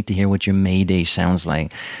sounds like. We need to hear what your Mayday sounds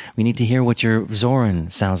like. We need to hear what your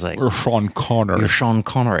Zoran sounds like. Or Sean Connery. Your Sean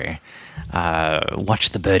Connery. Watch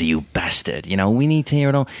the birdie, you bastard. We need to hear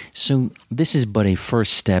it all. So this is but a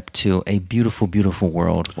first step to a beautiful, beautiful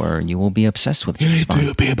world where you will be obsessed with James Bond. You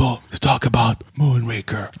need to be able to talk about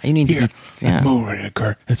Moonraker. You need to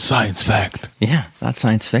Moonraker. It's science fact. Yeah, not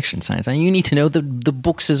science fiction, science. And you need to know the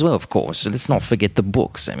books as well, of course. So let's not forget the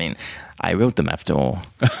books. I mean, I wrote them after all.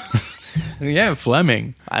 Yeah,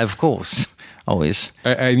 Fleming. Of course. Always.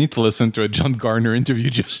 I need to listen to a John Garner interview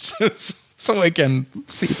just so I can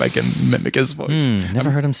see if I can mimic his voice.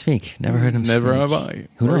 Never heard him speak. Never have I.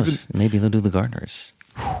 Who knows? Maybe they'll do the Gardeners.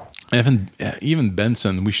 Even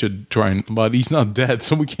Benson, we should try but he's not dead,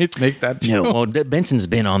 so we can't make that show. No, well, Benson's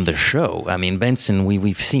been on the show. I mean, Benson,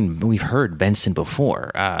 we've heard Benson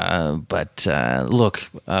before. But look,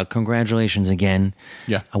 congratulations again.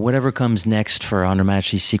 Yeah. Whatever comes next for Under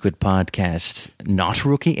Majesty's Secret Podcast, not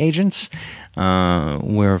Rookie Agents,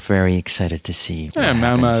 we're very excited to see. Yeah,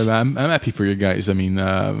 I'm happy for you guys. I mean,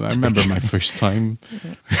 I remember my first time.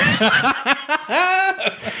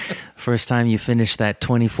 First time you finished that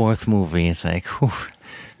 24th movie, it's like,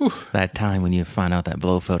 whew, that time when you find out that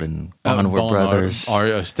Blofeld and Bond were brothers. Are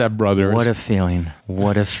stepbrothers. What a feeling.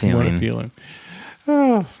 What a feeling.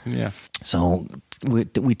 Oh, yeah. So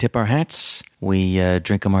we tip our hats. We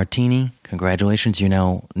drink a martini. Congratulations, you're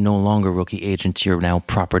now no longer rookie agents. You're now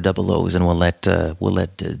proper double O's, and we'll let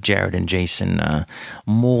Jared and Jason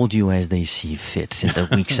mold you as they see fit in the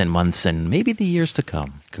weeks and months and maybe the years to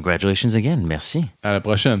come. Congratulations again. Merci. À la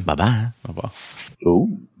prochaine. Bye bye. Au revoir.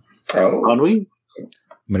 Ennui.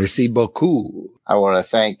 Merci beaucoup. I want to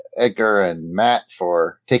thank Edgar and Matt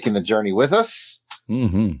for taking the journey with us.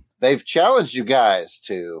 Mm-hmm. They've challenged you guys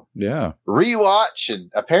to rewatch and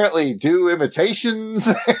apparently do imitations.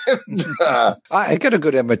 And, I got a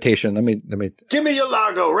good imitation. Let me. Give me your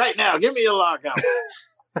logo right now. Give me your logo.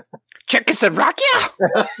 Czechoslovakia.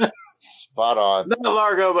 Spot on. Not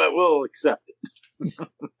Largo, but we'll accept it.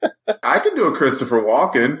 I can do a Christopher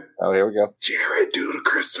Walken. Oh, here we go. Jared, do the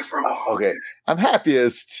Christopher Walken. Okay. I'm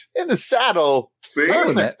happiest in the saddle. See?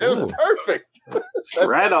 It was perfect.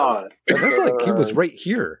 Right on. It was like he was right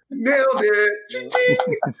here. Nailed it.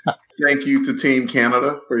 Thank you to Team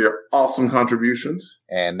Canada for your awesome contributions.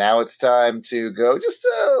 And now it's time to go just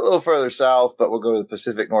a little further south, but we'll go to the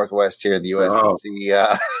Pacific Northwest here in the U.S. and see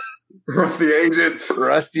Rusty Agents.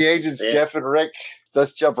 Yeah. Jeff and Rick.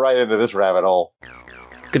 Let's jump right into this rabbit hole.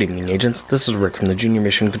 Good evening, agents. This is Rick from the Junior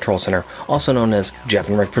Mission Control Center, also known as Jeff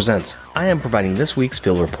and Rick Presents. I am providing this week's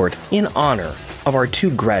field report in honor of our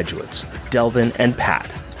 2 graduates, Delvin and Pat,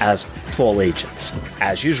 as full agents.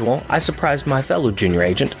 As usual, I surprised my fellow junior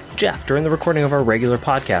agent, Jeff during the recording of our regular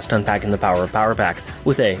podcast, Unpacking the Power of Power Pack,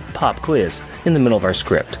 with a pop quiz in the middle of our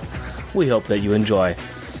script. We hope that you enjoy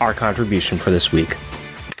our contribution for this week.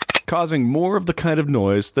 Causing more of the kind of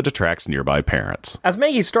noise that attracts nearby parents. As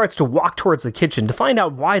Maggie starts to walk towards the kitchen to find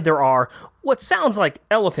out why there are what sounds like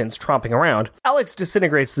elephants tromping around, Alex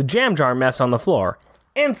disintegrates the jam jar mess on the floor.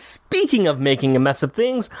 And speaking of making a mess of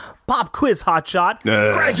things, Pop Quiz Hotshot,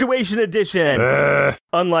 Graduation Edition!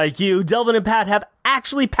 Unlike you, Delvin and Pat have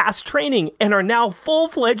actually passed training and are now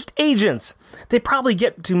full-fledged agents. They probably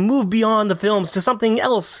get to move beyond the films to something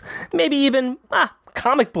else, maybe even,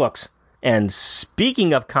 comic books. And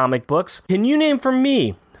speaking of comic books, can you name for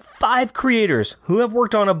me 5 creators who have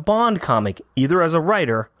worked on a Bond comic, either as a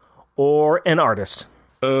writer or an artist?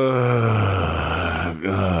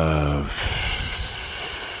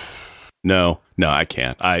 No, I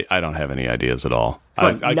can't. I don't have any ideas at all.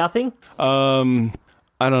 Nothing?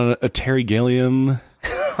 I don't know. Terry Gilliam.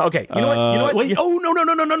 Okay, you know what? Wait,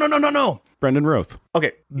 no. Brendan Roth.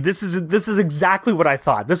 Okay, this is exactly what I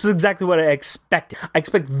thought. This is exactly what I expected. I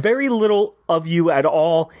expect very little of you at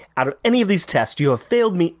all out of any of these tests. You have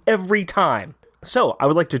failed me every time. So, I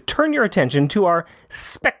would like to turn your attention to our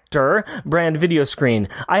Spectre brand video screen.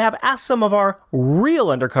 I have asked some of our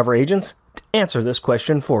real undercover agents to answer this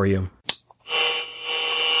question for you.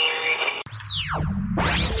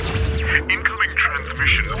 Incoming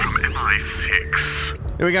transmission from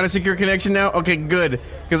MI6. We got a secure connection now? Okay, good.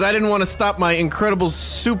 Because I didn't want to stop my incredible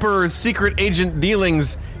super secret agent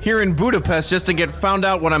dealings here in Budapest just to get found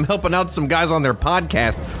out when I'm helping out some guys on their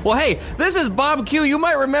podcast. Well, hey, this is Bob Q. You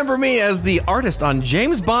might remember me as the artist on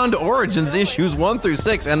James Bond Origins issues 1 through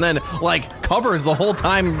 6, and then, covers the whole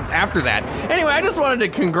time after that. Anyway, I just wanted to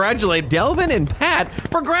congratulate Delvin and Pat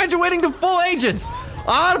for graduating to full agents. A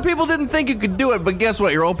lot of people didn't think you could do it, but guess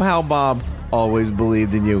what? Your old pal Bob always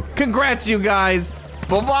believed in you. Congrats, you guys.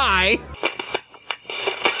 Bye-bye.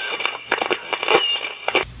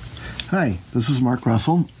 Hi, this is Mark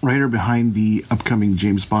Russell, writer behind the upcoming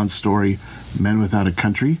James Bond story, Men Without a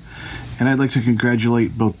Country, and I'd like to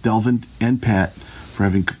congratulate both Delvin and Pat for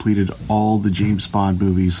having completed all the James Bond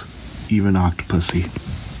movies, even Octopussy.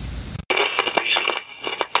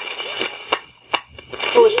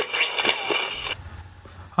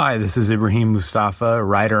 Hi, this is Ibrahim Mustafa,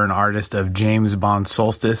 writer and artist of James Bond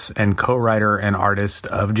Solstice and co-writer and artist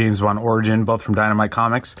of James Bond Origin, both from Dynamite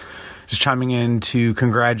Comics. Just chiming in to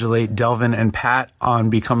congratulate Delvin and Pat on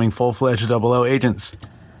becoming full-fledged 00 agents.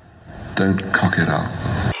 Don't cock it up.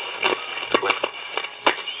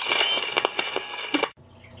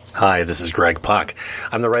 Hi, this is Greg Pak.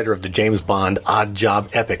 I'm the writer of the James Bond Odd Job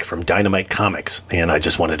Epic from Dynamite Comics, and I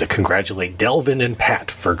just wanted to congratulate Delvin and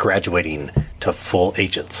Pat for graduating to full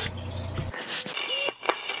agents.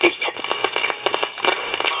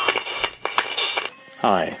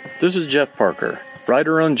 Hi, this is Jeff Parker,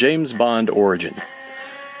 writer on James Bond Origin.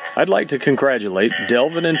 I'd like to congratulate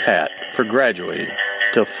Delvin and Pat for graduating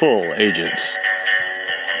to full agents.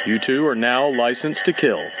 You two are now licensed to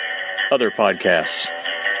kill other podcasts.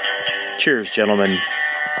 Cheers, gentlemen.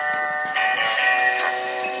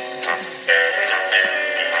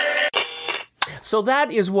 So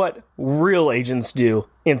that is what real agents do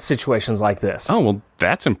in situations like this. Oh, well,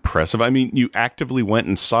 that's impressive. I mean, you actively went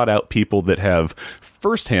and sought out people that have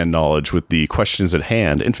firsthand knowledge with the questions at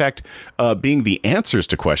hand. In fact, being the answers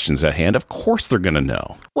to questions at hand, of course they're going to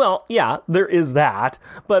know. Well, yeah, there is that,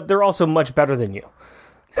 but they're also much better than you.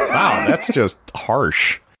 Wow, that's just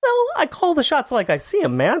harsh. Well, I call the shots like I see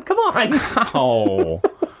them, man. Come on. Oh,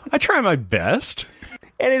 I try my best.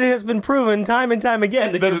 And it has been proven time and time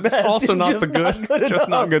again that it's also not the good, just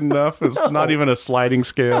not good enough. It's not even a sliding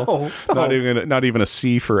scale. No. Not even a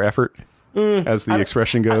C for effort, as the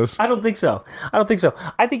expression goes. I don't think so.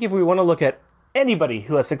 I think if we want to look at anybody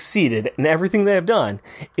who has succeeded in everything they have done,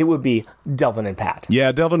 it would be Delvin and Pat.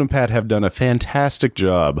 Yeah, Delvin and Pat have done a fantastic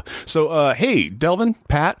job. So, hey, Delvin,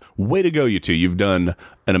 Pat, way to go, you two. You've done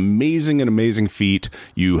an amazing feat.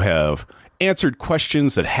 You have answered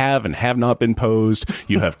questions that have and have not been posed.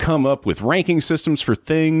 You have come up with ranking systems for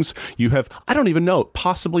things. You have, I don't even know,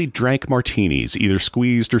 possibly drank martinis, either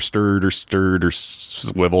squeezed or stirred or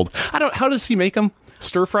swiveled. How does he make them?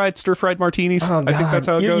 Stir-fried martinis? Oh, I think that's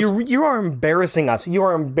how it goes. You are embarrassing us. You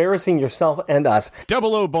are embarrassing yourself and us.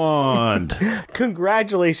 00 Bond.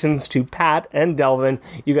 Congratulations to Pat and Delvin.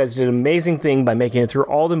 You guys did an amazing thing by making it through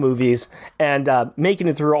all the movies and making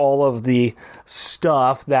it through all of the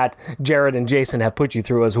stuff that Jared and Jason have put you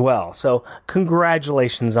through as well. So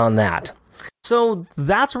congratulations on that. So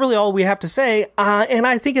that's really all we have to say, and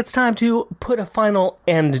I think it's time to put a final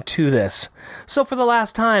end to this. So for the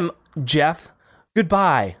last time, Jeff,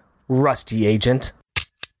 goodbye, rusty agent.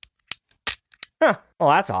 Well,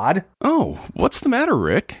 that's odd. Oh, what's the matter,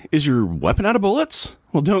 Rick? Is your weapon out of bullets?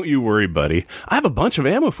 Well, don't you worry, buddy. I have a bunch of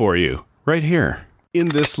ammo for you. Right here. In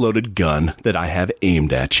this loaded gun that I have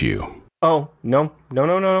aimed at you. Oh, no.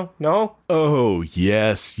 Oh,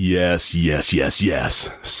 yes.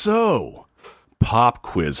 So, pop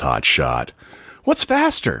quiz, hotshot. What's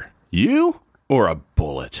faster, you or a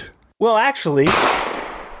bullet? Well, actually...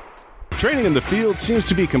 Training in the field seems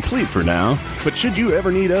to be complete for now, but should you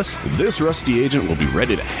ever need us, this rusty agent will be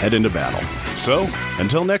ready to head into battle. So,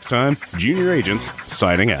 until next time, Junior Agents,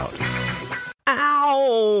 signing out.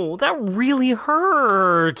 Ow! That really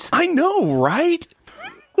hurt! I know, right?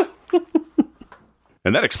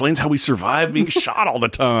 And that explains how we survive being shot all the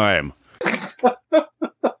time.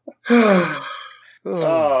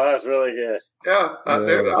 Oh, that's really good. Yeah, I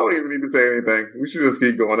don't even need to say anything. We should just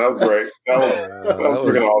keep going. That was great. That was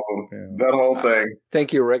freaking awesome. Yeah. That whole thing.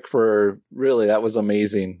 Thank you, Rick, for really, that was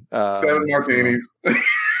amazing. 7 martinis.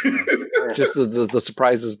 Just the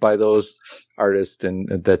surprises by those artists and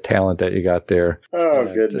the talent that you got there. Oh,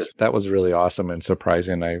 goodness. That was really awesome and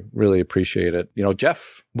surprising. I really appreciate it. You know,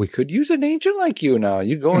 Jeff, we could use an agent like you now.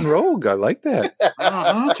 You going rogue. I like that.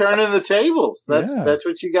 Turning the tables. That's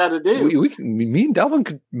what you got to do. Me and Delvin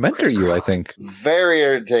could mentor you, I think. Very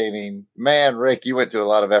entertaining. Man, Rick, you went to a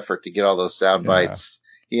lot of effort to get all those sound bites.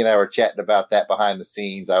 He and I were chatting about that behind the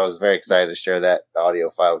scenes. I was very excited to share that audio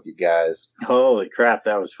file with you guys. Holy crap,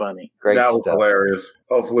 that was funny. Great that stuff. Was hilarious.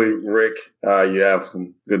 Hopefully, Rick, you have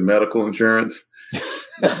some good medical insurance.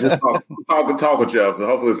 Just talk with Jeff.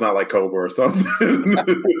 Hopefully, it's not like Cobra or something.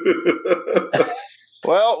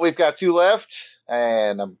 Well, we've got 2 left,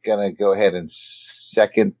 and I'm going to go ahead and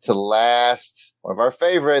second to last, one of our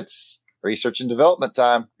favorites, research and development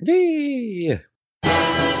time. Yay!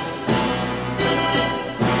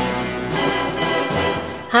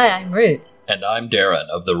 Hi, I'm Ruth. And I'm Darren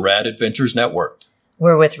of the Rad Adventures Network.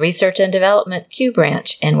 We're with Research and Development Q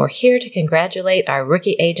Branch, and we're here to congratulate our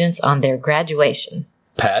rookie agents on their graduation.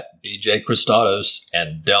 Pat, DJ Christados,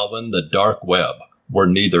 and Delvin the Dark Web were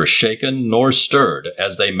neither shaken nor stirred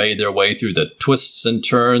as they made their way through the twists and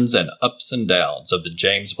turns and ups and downs of the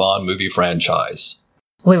James Bond movie franchise.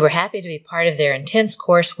 We were happy to be part of their intense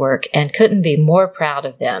coursework and couldn't be more proud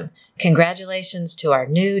of them. Congratulations to our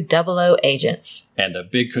new 00 agents. And a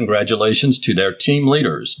big congratulations to their team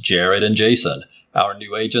leaders, Jared and Jason. Our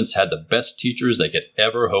new agents had the best teachers they could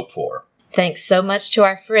ever hope for. Thanks so much to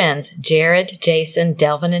our friends, Jared, Jason,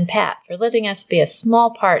 Delvin, and Pat, for letting us be a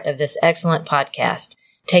small part of this excellent podcast.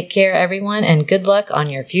 Take care, everyone, and good luck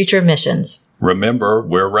on your future missions. Remember,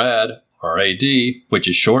 we're RAD, R-A-D, which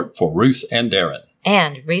is short for Ruth and Darren.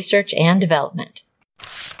 And Research and Development.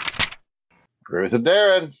 Ruth and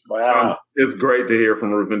Darren. Wow. It's great to hear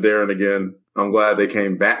from Ruth and Darren again. I'm glad they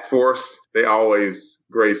came back for us. They always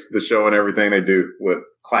grace the show and everything they do with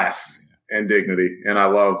class and dignity, and I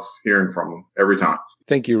love hearing from them every time.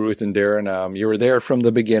 Thank you, Ruth and Darren. You were there from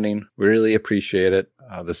the beginning. We really appreciate it.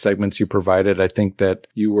 The segments you provided, I think that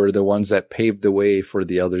you were the ones that paved the way for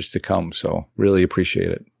the others to come. So really appreciate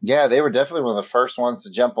it. Yeah, they were definitely one of the first ones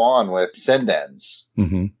to jump on with send-ins.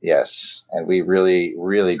 Mm-hmm. Yes, and we really,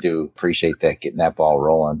 really do appreciate that, getting that ball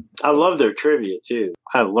rolling. I love their trivia, too.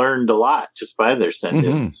 I learned a lot just by their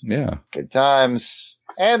send-ins. Mm-hmm. Yeah. Good times.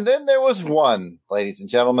 And then there was one, ladies and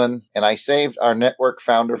gentlemen, and I saved our network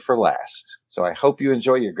founder for last. So I hope you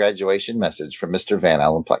enjoy your graduation message from Mr. Van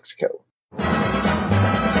Allen Plexico.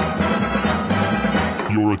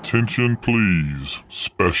 Your attention, please.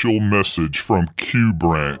 Special message from Q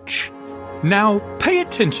Branch. Now, pay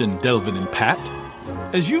attention, Delvin and Pat.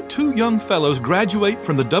 As you 2 young fellows graduate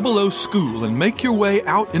from the 00 school and make your way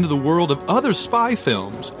out into the world of other spy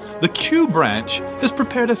films, the Q Branch has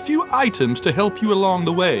prepared a few items to help you along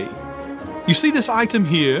the way. You see this item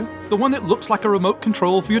here, the one that looks like a remote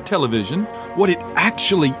control for your television? What it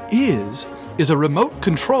actually is a remote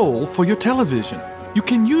control for your television. You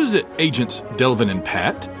can use it, Agents Delvin and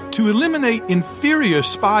Pat, to eliminate inferior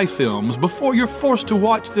spy films before you're forced to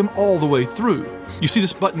watch them all the way through. You see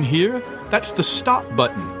this button here? That's the stop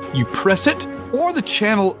button. You press it, or the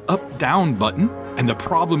channel up-down button, and the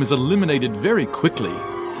problem is eliminated very quickly.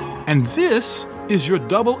 And this is your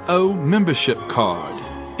 00 membership card.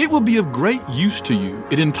 It will be of great use to you.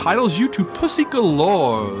 It entitles you to Pussy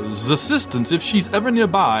Galore's assistance if she's ever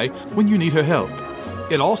nearby when you need her help.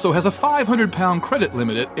 It also has a 500-pound credit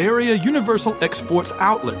limit at Area Universal Exports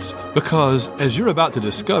outlets because, as you're about to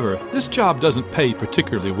discover, this job doesn't pay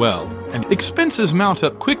particularly well. And expenses mount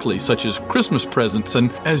up quickly, such as Christmas presents,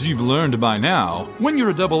 and as you've learned by now, when you're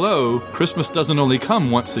a 00, Christmas doesn't only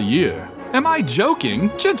come once a year. Am I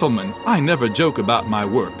joking? Gentlemen, I never joke about my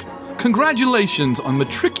work. Congratulations on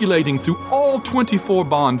matriculating through all 24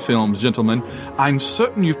 Bond films, gentlemen. I'm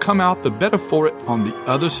certain you've come out the better for it on the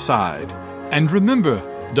other side. And remember,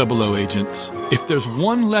 00 agents, if there's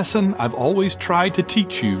one lesson I've always tried to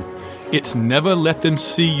teach you, it's never let them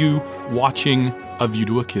see you watching A View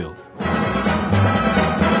to a Kill.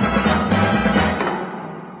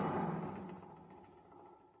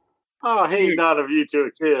 Oh, hey, not A View to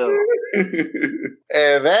a Kill.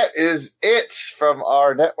 And that is it from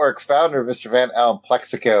our network founder, Mr. Van Allen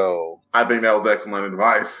Plexico. I think that was excellent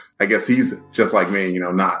advice. I guess he's just like me,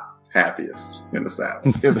 not happiest in the South.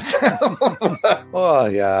 Well,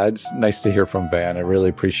 yeah, it's nice to hear from Van. I really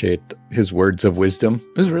appreciate his words of wisdom.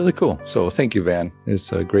 It was really cool. So thank you, Van.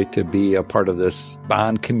 It's great to be a part of this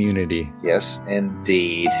Bond community. Yes,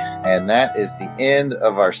 indeed. And that is the end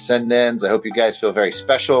of our send-ins. I hope you guys feel very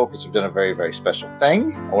special because we've done a very, very special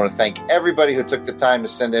thing. I want to thank everybody who took the time to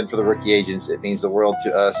send in for the Rookie Agents. It means the world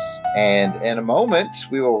to us. And in a moment,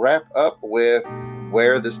 we will wrap up with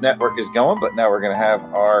where this network is going. But now we're going to have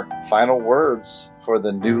our final words for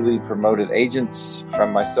the newly promoted agents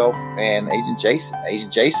from myself and Agent Jason.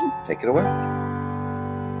 Agent Jason, take it away.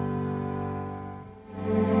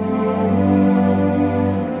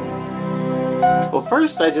 Well,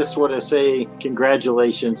 first, I just want to say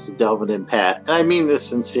congratulations to Delvin and Pat. And I mean this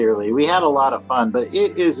sincerely. We had a lot of fun, but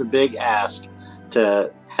it is a big ask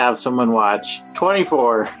to have someone watch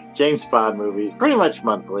 24 James Bond movies pretty much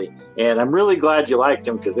monthly. And I'm really glad you liked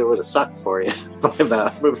them because it would have sucked for you by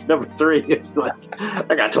about movie number 3. It's like,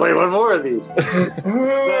 I got 21 more of these.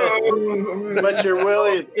 but you're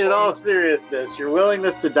willing, in all seriousness, your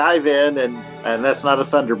willingness to dive in, and that's not a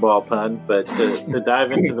Thunderball pun, but to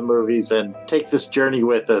dive into the movies and take this journey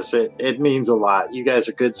with us, it means a lot. You guys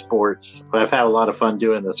are good sports. I've had a lot of fun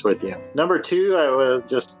doing this with you. Number 2, I would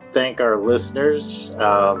just thank our listeners,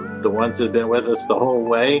 the ones that have been with us the whole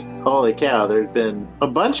way. Holy cow, there's been a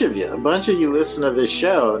bunch of you listen to this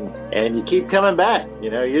show and you keep coming back.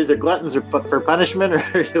 You're either gluttons for punishment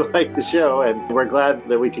or you like the show, and we're glad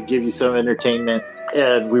that we could give you some entertainment,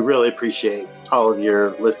 and we really appreciate all of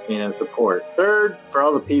your listening and support. Third, for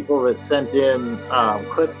all the people that sent in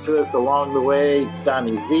clips to us along the way,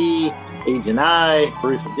 Donnie Z, Agent I,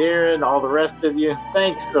 Bruce and Darren, all the rest of you,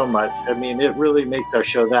 thanks so much. I mean, it really makes our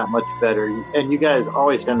show that much better. And you guys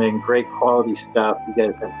always send in great quality stuff. You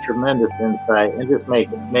guys have tremendous insight and just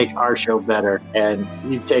make our show better. And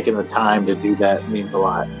you taking the time to do that means a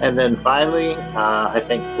lot. And then finally, I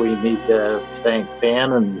think we need to thank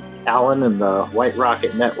Van and Alan and the White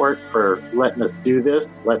Rocket Network for letting us do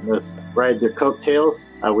this, letting us ride their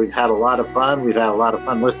coattails. We've had a lot of fun. We've had a lot of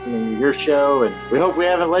fun listening to your show, and we hope we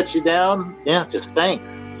haven't let you down. Yeah, just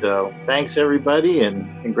thanks. So thanks, everybody,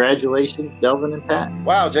 and congratulations, Delvin and Pat.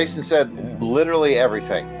 Wow, Jason said literally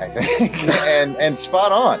everything, I think, and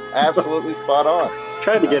spot on. Absolutely spot on.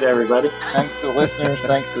 Tried to get everybody. Thanks to the listeners.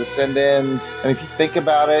 Thanks to the send-ins. And if you think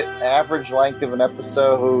about it, average length of an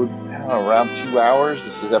episode, around 2 hours.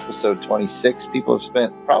 This is episode 26. People have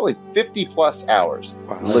spent probably 50 plus hours.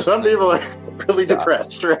 Wow. Some people are really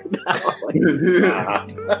depressed right now.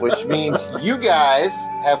 Which means you guys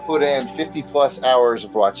have put in 50 plus hours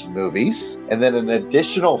of watching movies, and then an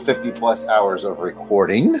additional 50 plus hours of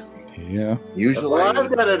recording. Yeah. Usually. Well,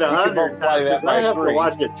 I've done it 100 times because I have to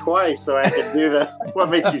watch it twice so I can do the what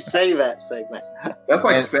makes you say that segment. That's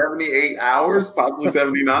like 78 hours, possibly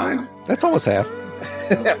 79. That's almost half.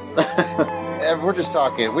 And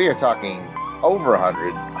we are talking over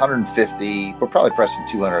 100, 150. We're probably pressing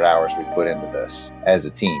 200 hours we put into this as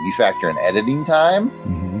a team. You factor in editing time,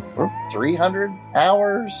 we're 300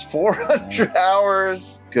 hours, 400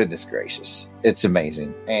 hours. Goodness gracious. It's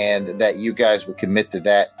amazing. And that you guys would commit to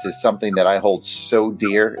that, to something that I hold so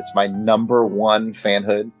dear. It's my number one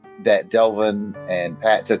fanhood. That Delvin and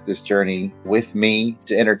Pat took this journey with me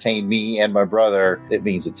to entertain me and my brother. It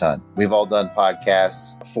means a ton. We've all done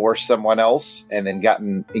podcasts for someone else and then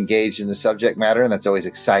gotten engaged in the subject matter, and that's always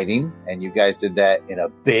exciting. And you guys did that in a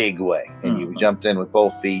big way. And you jumped in with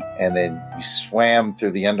both feet, and then you swam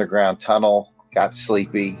through the underground tunnel, got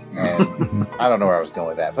sleepy, and I don't know where I was going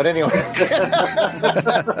with that. But anyway,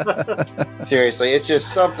 seriously, it's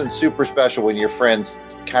just something super special when your friends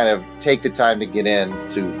kind of take the time to get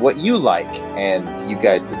into what you like, and you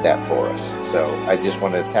guys did that for us. So I just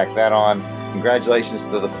wanted to tack that on. Congratulations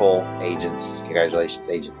to the full agents. Congratulations,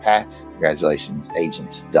 Agent Pat. Congratulations,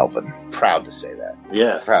 Agent Delvin. Proud to say that.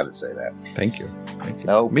 Yes. Proud to say that. Thank you. Thank you.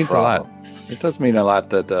 No It means problem. a lot. It does mean a lot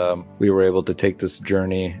that we were able to take this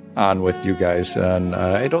journey on with you guys. And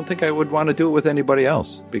I don't think I would want to do it with anybody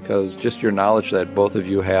else, because just your knowledge that both of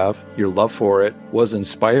you have, your love for it, was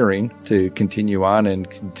inspiring to continue on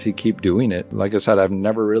and to keep doing it. Like I said, I've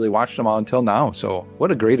never really watched them all until now. So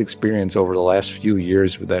what a great experience over the last few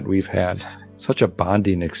years that we've had. Such a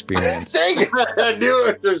bonding experience. Dang it! I knew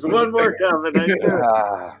it. There's one more coming. I knew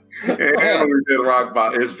it. And we did rock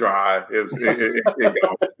bottom. It's dry. Yeah,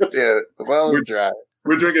 well, it's dry.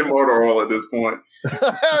 We're drinking motor oil at this point.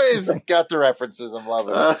 He's got the references. I'm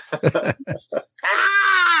loving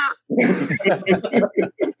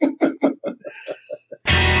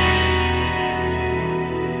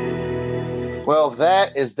Well,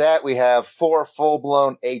 that is that. We have 4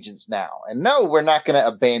 full-blown agents now. And no, we're not going to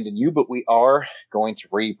abandon you, but we are going to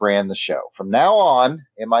rebrand the show. From now on,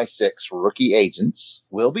 MI6 Rookie Agents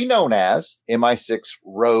will be known as MI6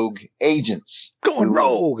 Rogue Agents. Going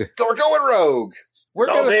rogue! We're going rogue! We're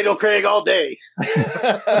all Daniel Craig all day.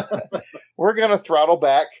 We're going to throttle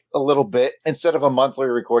back a little bit. Instead of a monthly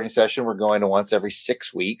recording session, we're going to once every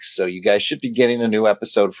 6 weeks. So you guys should be getting a new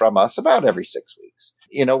episode from us about every 6 weeks.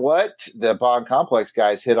 You know what? The Bond Complex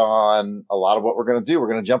guys hit on a lot of what we're going to do. We're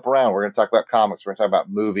going to jump around. We're going to talk about comics. We're going to talk about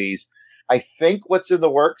movies. I think what's in the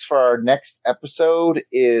works for our next episode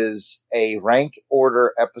is a rank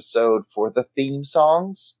order episode for the theme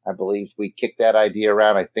songs. I believe we kicked that idea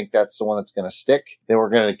around. I think that's the one that's going to stick. Then we're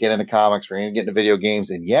going to get into comics. We're going to get into video games.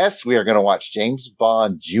 And yes, we are going to watch James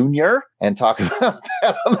Bond Jr. and talk about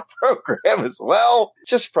that on the program as well.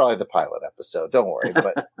 Just probably the pilot episode. Don't worry.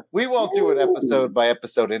 But we won't do an episode by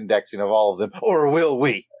episode indexing of all of them. Or will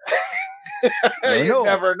we? You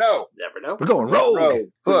never know. Never know. We're going rogue.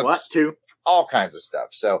 Books, what to? all kinds of stuff.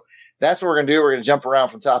 So that's what we're going to do. We're going to jump around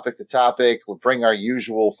from topic to topic. We'll bring our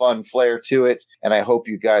usual fun flair to it. And I hope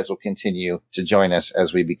you guys will continue to join us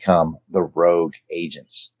as we become the Rogue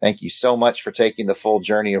Agents. Thank you so much for taking the full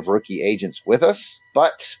journey of Rookie Agents with us.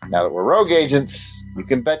 But now that we're Rogue Agents, you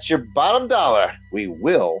can bet your bottom dollar we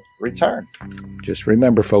will return. Just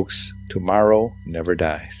remember, folks, tomorrow never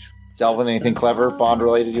dies. Delvin, anything clever, Bond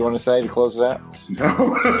related you want to say to close it out?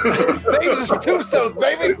 No. Names are tombstones,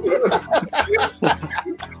 baby.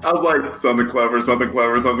 I was like, something clever, something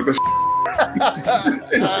clever, something clever.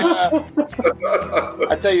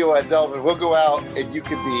 I tell you what, Delvin, we'll go out and you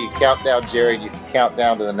can be Countdown Jared. You can count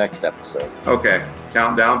down to the next episode. Okay.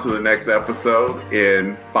 Count down to the next episode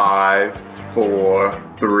in 5,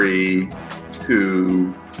 4, 3,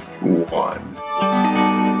 2, 1.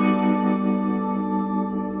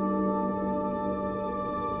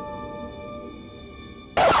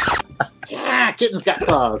 Yeah, kitten's got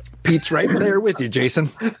claws. Pete's right there with you, Jason.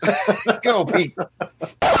 Good old Pete.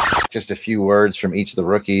 Just a few words from each of the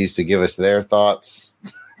rookies to give us their thoughts.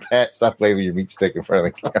 Pat, stop waving your meat stick in front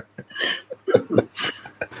of the camera.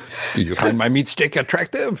 Do you find my meat stick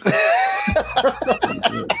attractive?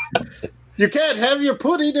 You can't have your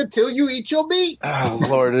pudding until you eat your meat. Oh,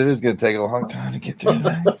 Lord, it is going to take a long time to get through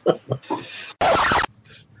that.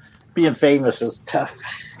 Being famous is tough.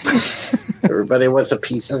 Everybody wants a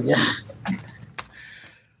piece of you.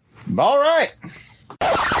 All right.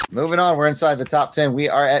 Moving on. We're inside the top 10. We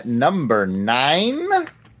are at number 9.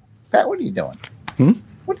 Pat, what are you doing?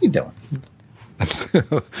 What are you doing?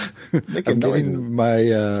 I'm getting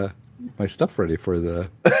my stuff ready for the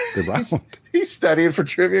round. He's studying for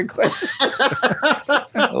trivia questions.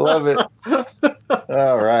 I love it.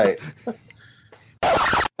 All right.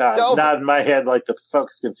 Nodding my head like the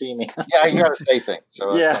folks can see me. Yeah, you got to say things.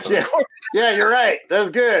 So yeah, you're right. That's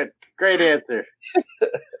good. Great answer.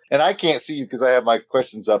 And I can't see you because I have my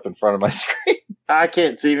questions up in front of my screen. I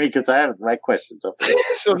can't see me because I have my questions up there.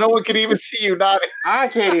 So no one can even see you nodding. I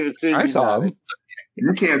can't even see I you saw nodding. him.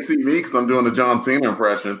 You can't see me because I'm doing a John Cena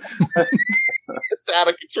impression. It's out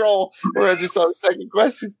of control. We're just on the second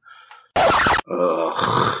question.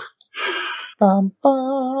 Bum,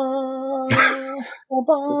 bum, bum,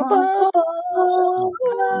 bum,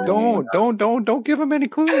 bum. Don't give him any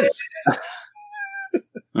clues.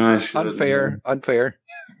 Unfair. I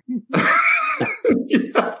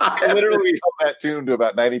literally held that tune to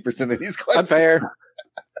about 90% of these questions. Unfair.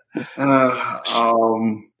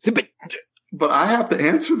 But I have to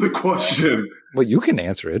answer the question. Well, you can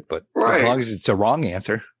answer it, but as long as it's a wrong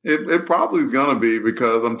answer. It probably is going to be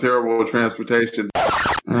because I'm terrible with transportation.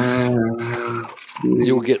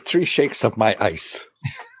 You'll get 3 shakes of my ice,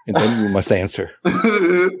 and then you must answer.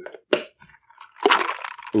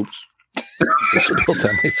 Oops. I spilled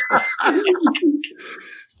on myself.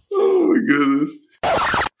 Oh, my goodness.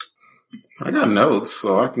 I got notes,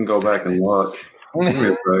 so I can go back and look. Give me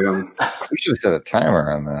a second. We should have set a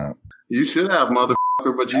timer on that. You should have, mother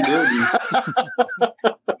but you didn't.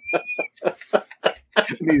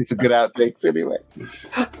 Needed some good outtakes anyway.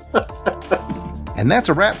 And that's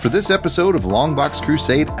a wrap for this episode of Longbox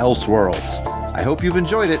Crusade Elseworlds. I hope you've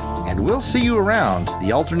enjoyed it, and we'll see you around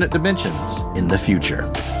the alternate dimensions in the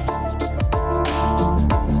future.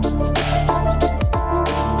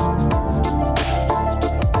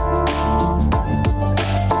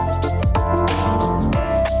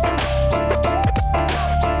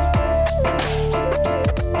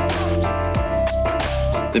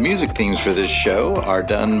 The music themes for this show are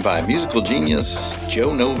done by musical genius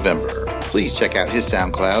Joe November. Please check out his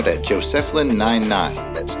SoundCloud at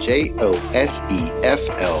Josephline99. That's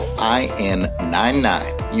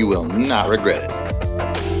Josephline99. You will not regret it.